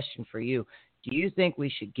it's a question for you. Do you think we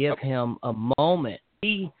should give him a moment,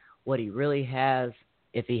 see what he really has,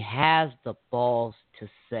 if he has the balls to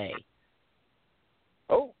say?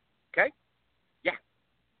 Oh, okay. Yeah.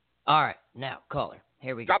 All right, now, caller,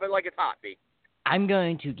 here we go. Drop it like it's hot, B. I'm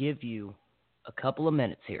going to give you a couple of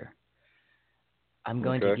minutes here. I'm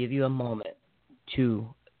going to give you a moment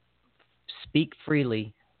to speak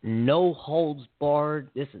freely, no holds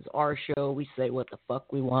barred. This is our show. We say what the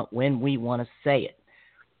fuck we want when we want to say it.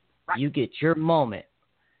 Right. You get your moment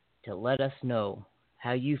to let us know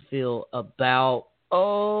how you feel about,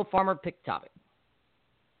 Farmer, pick topic.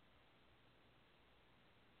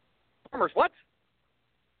 Farmers, what?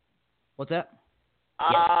 What's that?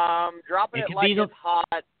 Dropping it like it's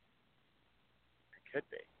hot. Could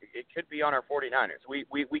be. It could be on our 49ers. We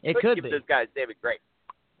could give this guy David Gray.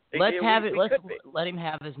 Let's let him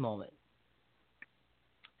have his moment.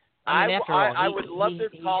 I mean, after all, I would love this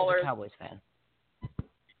caller. He's a Cowboys fan.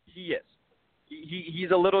 He is.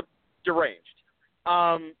 He's a little deranged.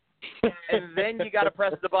 And then you got to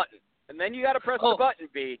press the button. The button,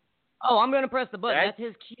 B. Oh, I'm going to press the button. Okay. That's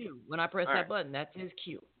his cue. When I press that button, that's his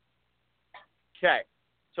cue. Okay.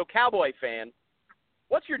 So, Cowboy fan,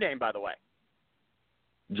 what's your name, by the way?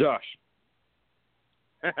 Josh.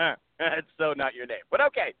 That's so not your name. But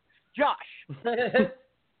okay, Josh.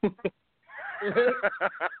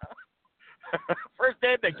 First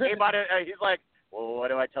name that came out of, he's like, well, what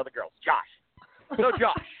do I tell the girls? Josh. So,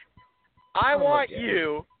 Josh, I want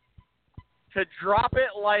you to drop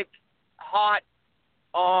it like hot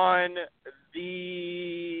on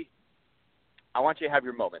the – I want you to have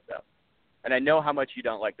your moment, though. And I know how much you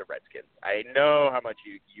don't like the Redskins. I know how much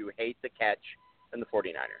you hate the catch and the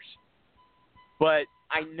 49ers. But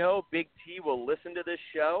I know Big T will listen to this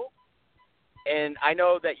show, and I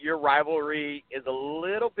know that your rivalry is a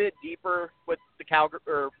little bit deeper with the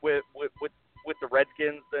with the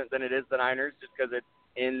Redskins than it is the Niners, just because it's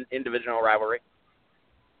in divisional rivalry.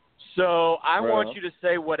 So I want you to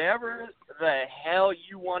say whatever the hell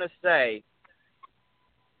you want to say,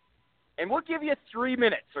 and we'll give you 3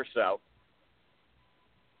 minutes or so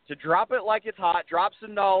to drop it like it's hot, drop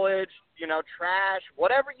some knowledge, trash,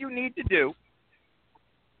 whatever you need to do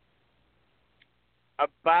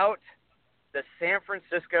about the San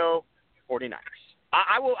Francisco 49ers.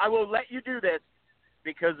 I will let you do this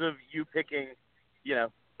because of you picking, the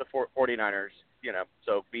 49ers,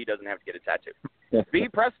 so B doesn't have to get a tattoo. B,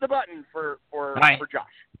 press the button for Josh.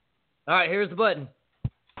 All right, here's the button.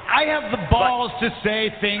 I have the balls to say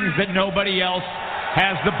things that nobody else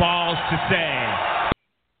has the balls to say.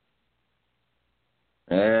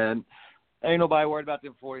 And ain't nobody worried about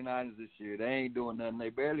them 49ers this year. They ain't doing nothing. They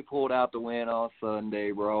barely pulled out the win on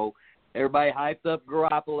Sunday, bro. Everybody hyped up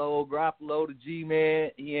Garoppolo. Garoppolo, the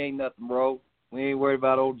G-man. He ain't nothing, bro. We ain't worried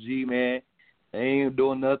about old G-man. They ain't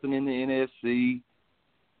doing nothing in the NFC.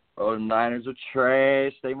 Oh, the Niners are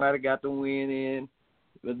trash. They might have got the win in.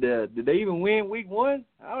 But did they even win week one?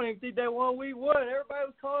 I don't even think they won week one. Everybody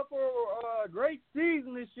was calling for a great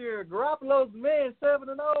season this year. Garoppolo's the man,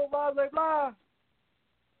 7-0, blah, blah, blah.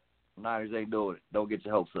 Niners ain't doing it. Don't get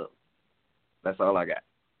your hopes up. That's all I got.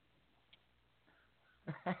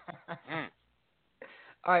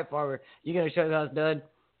 All right, Farmer. You going to show us how it's done?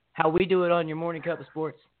 How we do it on your Morning Cup of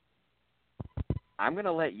Sports? I'm going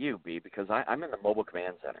to let you be because I'm in the mobile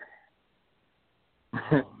command center.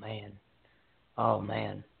 Oh,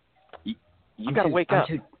 man. You got to wake up.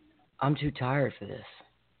 I'm too tired for this.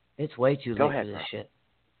 It's way too late for this shit.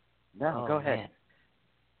 No, go ahead. Man.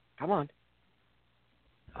 Come on.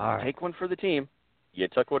 All right. Take one for the team. You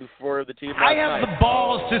took one for the team I last have night. the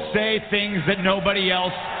balls to say things that nobody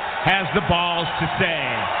else has the balls to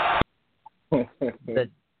say. The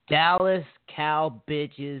Dallas Cow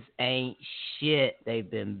bitches ain't shit. They've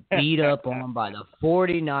been beat up on by the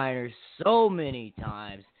 49ers so many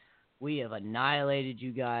times. We have annihilated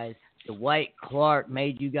you guys. Dwight Clark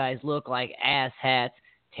made you guys look like asshats.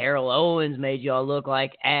 Terrell Owens made y'all look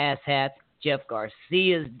like asshats. Jeff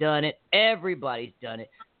Garcia's done it. Everybody's done it.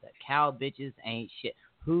 The Cow bitches ain't shit.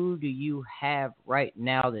 Who do you have right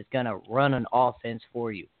now that's going to run an offense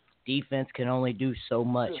for you? Defense can only do so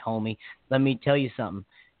much, homie. Let me tell you something.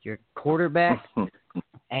 Your quarterback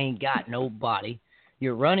ain't got nobody.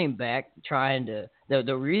 Your running back trying to –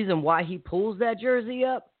 the reason why he pulls that jersey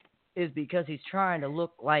up is because he's trying to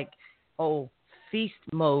look like, feast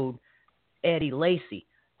mode Eddie Lacy.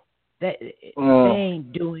 They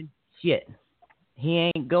ain't doing shit. He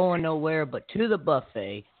ain't going nowhere but to the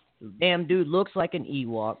buffet. Damn dude looks like an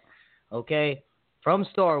Ewok, okay? From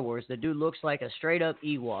Star Wars, the dude looks like a straight-up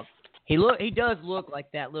Ewok. He does look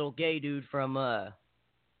like that little gay dude from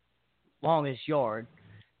Longest Yard.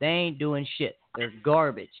 They ain't doing shit. They're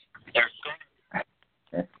garbage.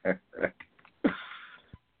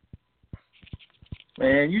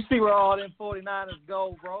 Man, you see where all them 49ers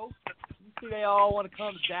go, bro. You see they all want to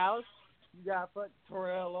come to Dallas. You got fucking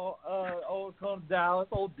Terrell old come to Dallas.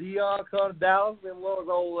 Old Dion come to Dallas. And what was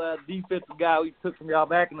old defensive guy we took from y'all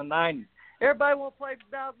back in the 90s. Everybody want to play for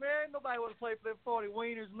Dallas, man. Nobody want to play for them 40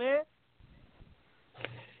 wieners, man.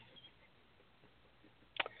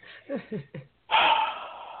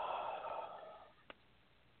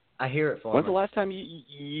 I hear it, Farmer. When's the last time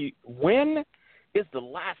when is the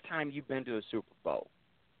last time you've been to a Super Bowl?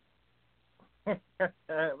 Man,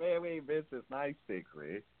 we ain't been since 96,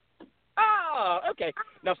 Rick. Oh, okay.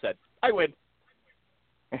 Enough said. I win.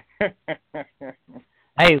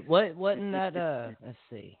 Hey, what in that, let's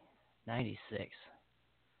see, 96.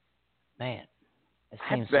 Man, it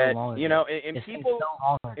seems so long ago.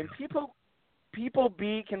 People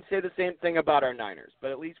B can say the same thing about our Niners,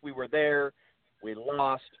 but at least we were there. We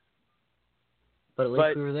lost. But at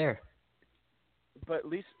least we were there. But at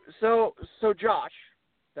least, so Josh,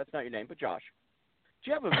 that's not your name, but Josh,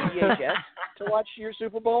 do you have a VHS to watch your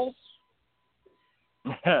Super Bowls?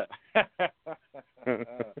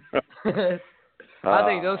 I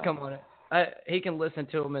think those come on it. He can listen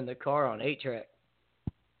to them in the car on 8-track.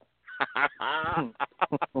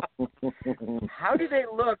 How do they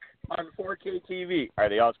look on 4K TV? Are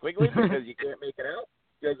they all squiggly because you can't make it out?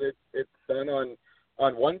 Because it's done on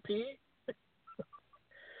 1P?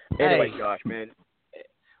 Anyway, Hey. Josh, man.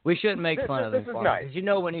 We shouldn't make fun of him. This is Farmer, nice. 'cause you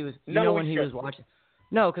know when he was, when he was watching.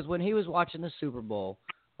 No, because when he was watching the Super Bowl,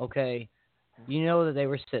 okay, you know that they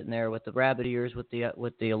were sitting there with the rabbit ears, with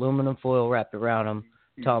the aluminum foil wrapped around them,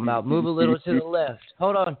 talking about move a little to the left.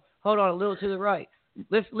 Hold on, a little to the right.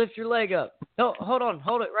 Lift your leg up. No, hold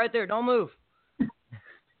it right there. Don't move.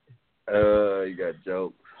 You got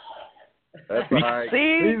jokes. That's all right.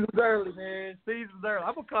 Season's early, man. Season's early.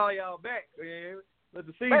 I'm gonna call y'all back, man. Let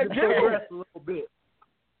the season progress a little bit.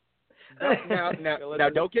 Now,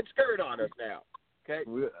 don't get scared on us now. Okay?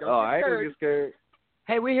 I ain't gonna get scared.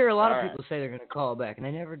 Hey, we hear a lot of people say they're going to call back, and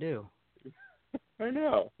they never do. I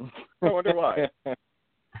know. I wonder why.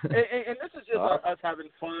 and this is just us having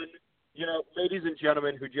fun. You know, ladies and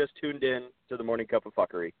gentlemen who just tuned in to the Morning Cup of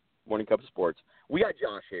Fuckery, Morning Cup of Sports. We got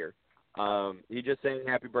Josh here. He just saying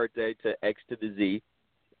happy birthday to X to the Z.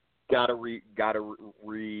 Gotta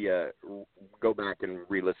go back and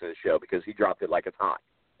re-listen to the show because he dropped it like it's hot.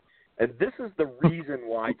 And this is the reason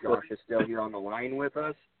why Josh is still here on the line with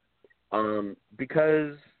us,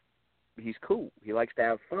 because he's cool. He likes to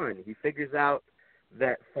have fun. He figures out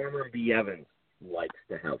that Farmer B. Evans likes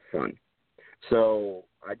to have fun. So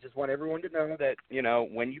I just want everyone to know that, you know,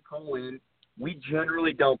 when you call in, we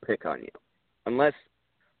generally don't pick on you unless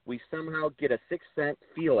we somehow get a sixth sense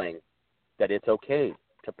feeling that it's okay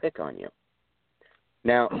to pick on you.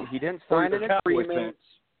 Now, he didn't sign an agreement.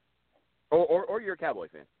 Or you're a Cowboy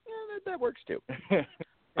fan. Yeah, that works too.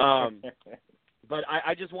 But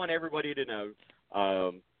I just want everybody to know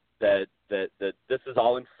that this is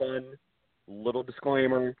all in fun. Little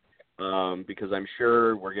disclaimer, because I'm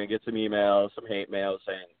sure we're going to get some emails, some hate mail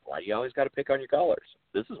saying, why do you always got to pick on your callers?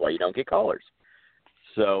 This is why you don't get callers.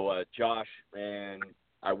 So, Josh, man,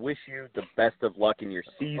 I wish you the best of luck in your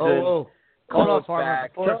season. Hold on, Farmer.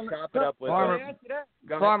 Chop it up with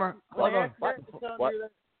Farmer, hold on. What?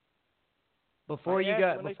 Before you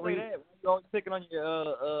always picking on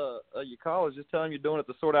your callers, just tell them you're doing it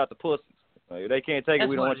to sort out the pussies. If they can't take it,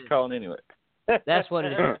 we don't want you calling anyway. That's what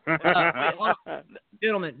it is.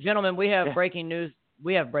 Gentlemen, we have breaking news.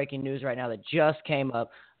 We have breaking news right now that just came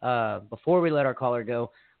up. Before we let our caller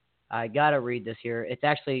go, I gotta read this here. It's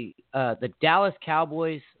actually the Dallas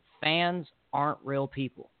Cowboys fans aren't real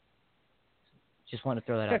people. Just want to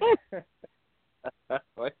throw that out there.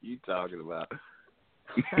 What are you talking about?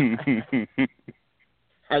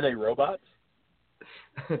 Are they robots?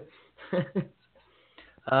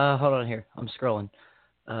 Hold on here. I'm scrolling.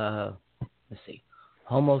 Let's see.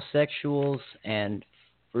 Homosexuals and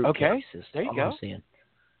fruit cases. There you go. I'm seeing.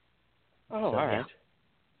 Oh, all right.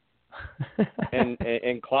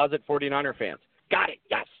 and closet 49er fans. Got it.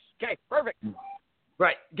 Yes. Okay, perfect.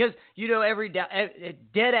 Right. Because, you know,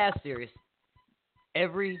 dead ass serious,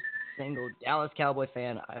 every single Dallas Cowboy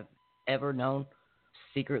fan I've ever known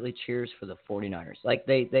secretly cheers for the 49ers. Like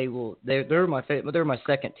they're my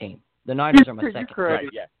second team. The Niners are my second team. Right,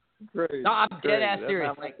 yeah. Crazy. No, I'm dead ass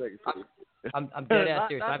serious. I'm dead ass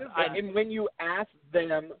serious. And when you ask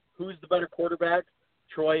them who's the better quarterback,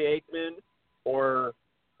 Troy Aikman or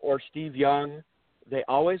Steve Young, they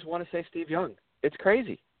always want to say Steve Young. It's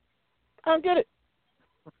crazy. I don't get it.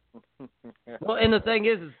 Well, and the thing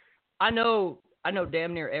is I know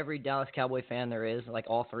damn near every Dallas Cowboy fan there is, like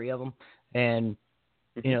all three of them, and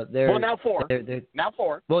you know they're now four. Now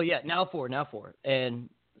four. Well, yeah, now four, and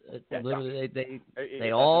literally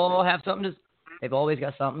they all have something to. They've always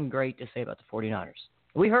got something great to say about the 49ers.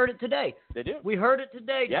 We heard it today. They do. We heard it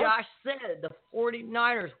today. Yeah. Josh said the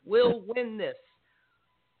 49ers will win this.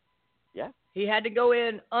 Yeah. He had to go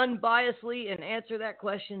in unbiasedly and answer that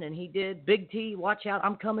question, and he did. Big T, watch out.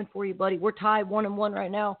 I'm coming for you, buddy. We're tied 1-1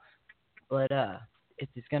 right now. But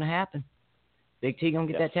it's going to happen. Big T going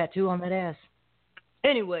to get that tattoo on that ass.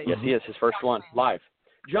 Anyway. Yes, he is. His first one, live.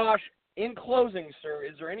 Josh, in closing, sir,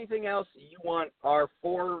 is there anything else you want our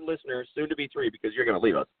 4 listeners, soon to be 3 because you're going to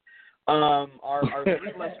leave us, our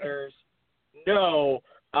 3 listeners know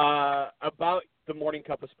about the Morning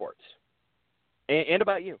Cup of Sports and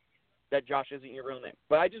about you, that Josh isn't your real name.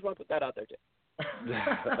 But I just want to put that out there, too.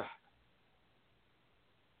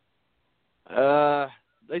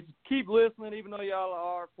 They keep listening, even though y'all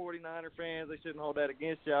are 49er fans. They shouldn't hold that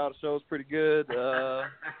against y'all. The show's pretty good.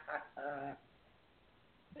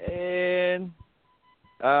 And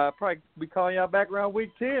probably be calling y'all back around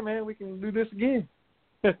week 10, man. We can do this again.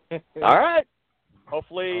 All right.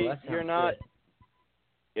 Hopefully you're not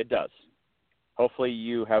It does. Hopefully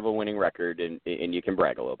you have a winning record and you can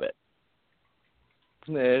brag a little bit.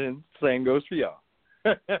 And same goes for y'all.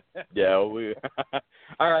 Yeah.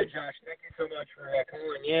 All right, Josh. Thank you so much for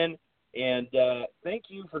calling in, and thank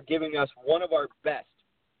you for giving us one of our best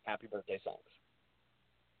happy birthday songs.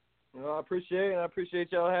 Well, I appreciate it. I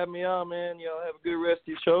appreciate y'all having me on, man. Y'all have a good rest of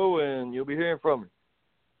your show, and you'll be hearing from me.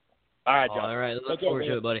 All right, Josh. All right. Look forward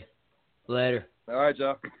to it, buddy. Later. All right,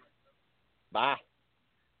 y'all. Bye.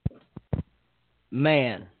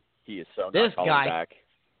 Man. He is so This not calling guy. back.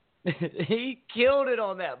 He killed it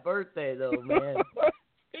on that birthday, though, man.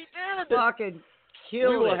 He did. Fucking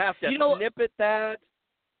killed it. We will have to snip at that.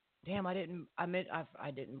 Damn, I didn't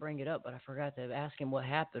bring it up, but I forgot to ask him what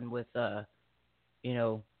happened with,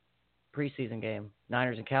 preseason game,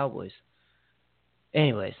 Niners and Cowboys.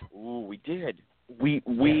 Anyways. Ooh, we did. We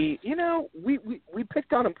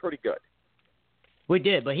picked on him pretty good. We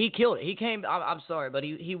did, but he killed it. He came. I'm sorry, but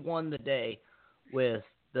he won the day with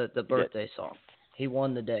the birthday song. He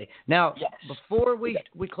won the day. Now, before we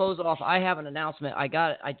close off, I have an announcement.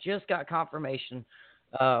 I just got confirmation.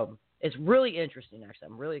 It's really interesting, actually.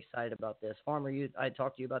 I'm really excited about this. Farmer, I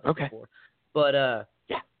talked to you about this before, but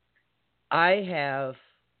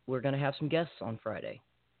we're gonna have some guests on Friday.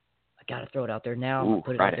 I gotta throw it out there now. Ooh,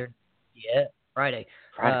 put it Friday. out there. Yeah, Friday.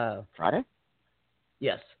 Friday?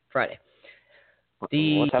 Yes, Friday.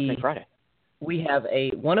 What's happening Friday? We have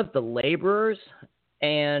one of the laborers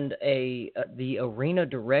and the arena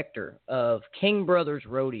director of King Brothers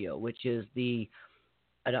Rodeo, which is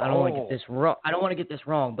I don't want to get this wrong. I don't want to get this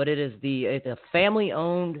wrong, but it's a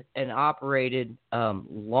family-owned and operated,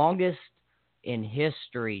 longest in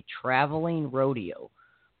history traveling rodeo.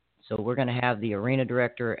 So we're going to have the arena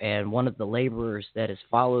director and one of the laborers that has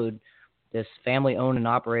followed this family-owned and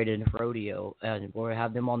operated rodeo, and we'll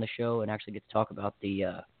have them on the show and actually get to talk about the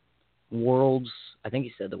world's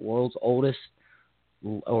oldest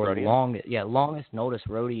or rodeo? longest notice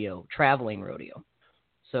rodeo, traveling rodeo.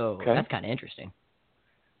 So that's kind of interesting.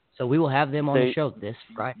 So we will have them on the show this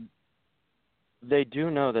Friday. They do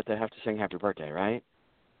know that they have to sing Happy Birthday, right?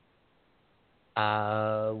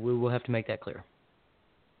 We will have to make that clear.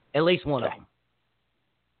 At least one of them.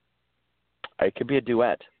 It could be a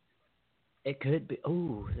duet. It could be.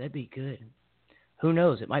 Oh, that'd be good. Who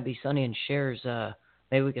knows? It might be Sonny and Cher's.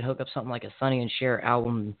 Maybe we could hook up something like a Sonny and Cher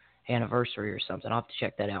album anniversary or something. I'll have to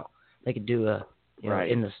check that out. They could do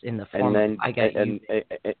in the form. And then I got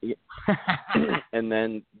you. And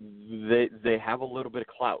then they have a little bit of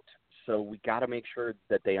clout, so we got to make sure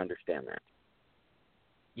that they understand that.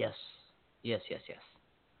 Yes.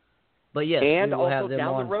 But yes, and we will also have them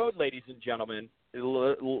down on. the road, ladies and gentlemen, a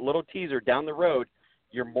little teaser down the road.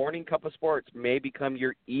 Your morning cup of sports may become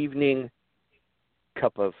your evening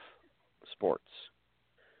cup of sports.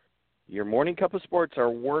 Your morning cup of sports are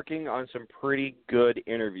working on some pretty good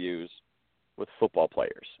interviews with football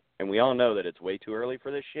players. And we all know that it's way too early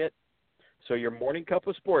for this shit. So your morning cup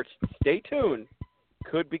of sports, stay tuned,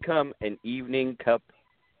 could become an evening cup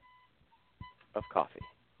of coffee.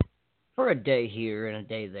 For a day here and a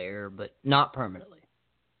day there, but not permanently.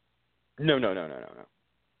 No.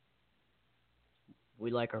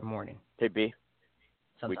 We like our morning. Hey, B.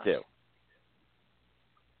 Sometimes. We do.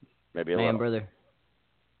 Maybe a little. Man, brother,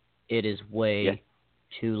 it is way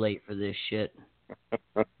too late for this shit.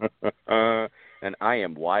 And I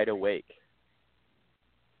am wide awake.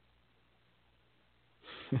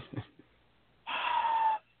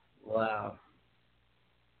 Wow.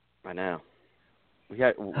 I know. We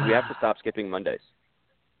have to stop skipping Mondays.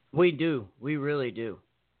 We do. We really do.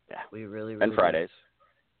 Yeah. We really and Fridays.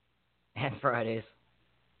 Do. And Fridays.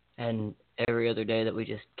 And every other day that we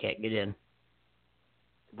just can't get in.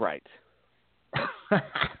 Right. I'm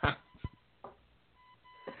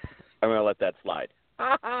going to let that slide.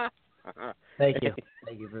 Thank you.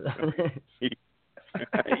 Thank you for that.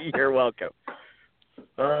 You're welcome.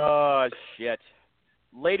 Oh, shit.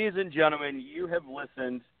 Ladies and gentlemen, you have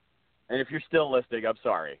listened, and if you're still listening, I'm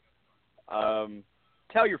sorry.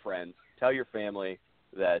 Tell your friends, tell your family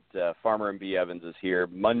that Farmer and B. Evans is here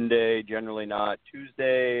Monday, generally not,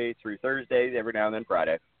 Tuesday through Thursday, every now and then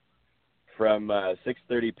Friday, from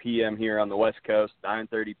 6:30 p.m. here on the West Coast,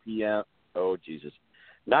 9:30 p.m. Oh, Jesus.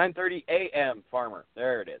 9:30 a.m., Farmer.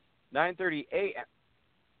 There it is. 9:30 a.m.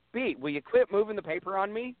 B, will you quit moving the paper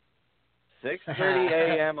on me? 6:30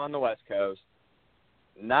 a.m. on the West Coast,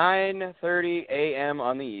 9:30 a.m.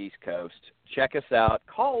 on the East Coast. Check us out.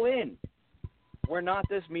 Call in. We're not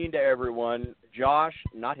this mean to everyone. Josh,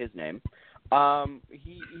 not his name,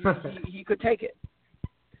 he could take it.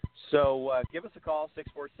 So give us a call,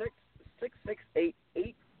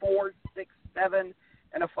 646-668-8467.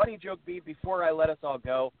 And a funny joke, B, before I let us all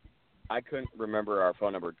go, I couldn't remember our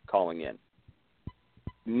phone number calling in.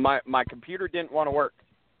 My computer didn't want to work.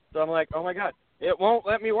 So I'm like, oh, my God, it won't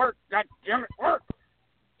let me work. God damn it, work.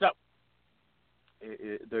 So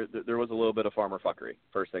there was a little bit of farmer fuckery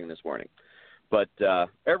first thing this morning. But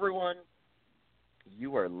everyone,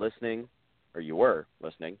 you are listening, or you were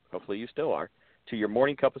listening, hopefully you still are, to your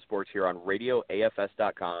Morning Cup of Sports here on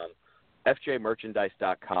RadioAFS.com,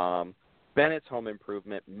 FJMerchandise.com, Bennett's Home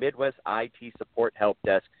Improvement, Midwest IT Support Help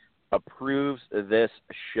Desk approves this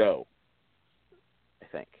show, I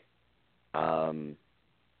think.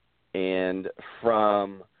 And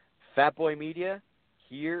from Fat Boy Media,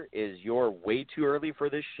 here is your way too early for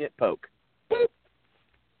this shit poke. Boop.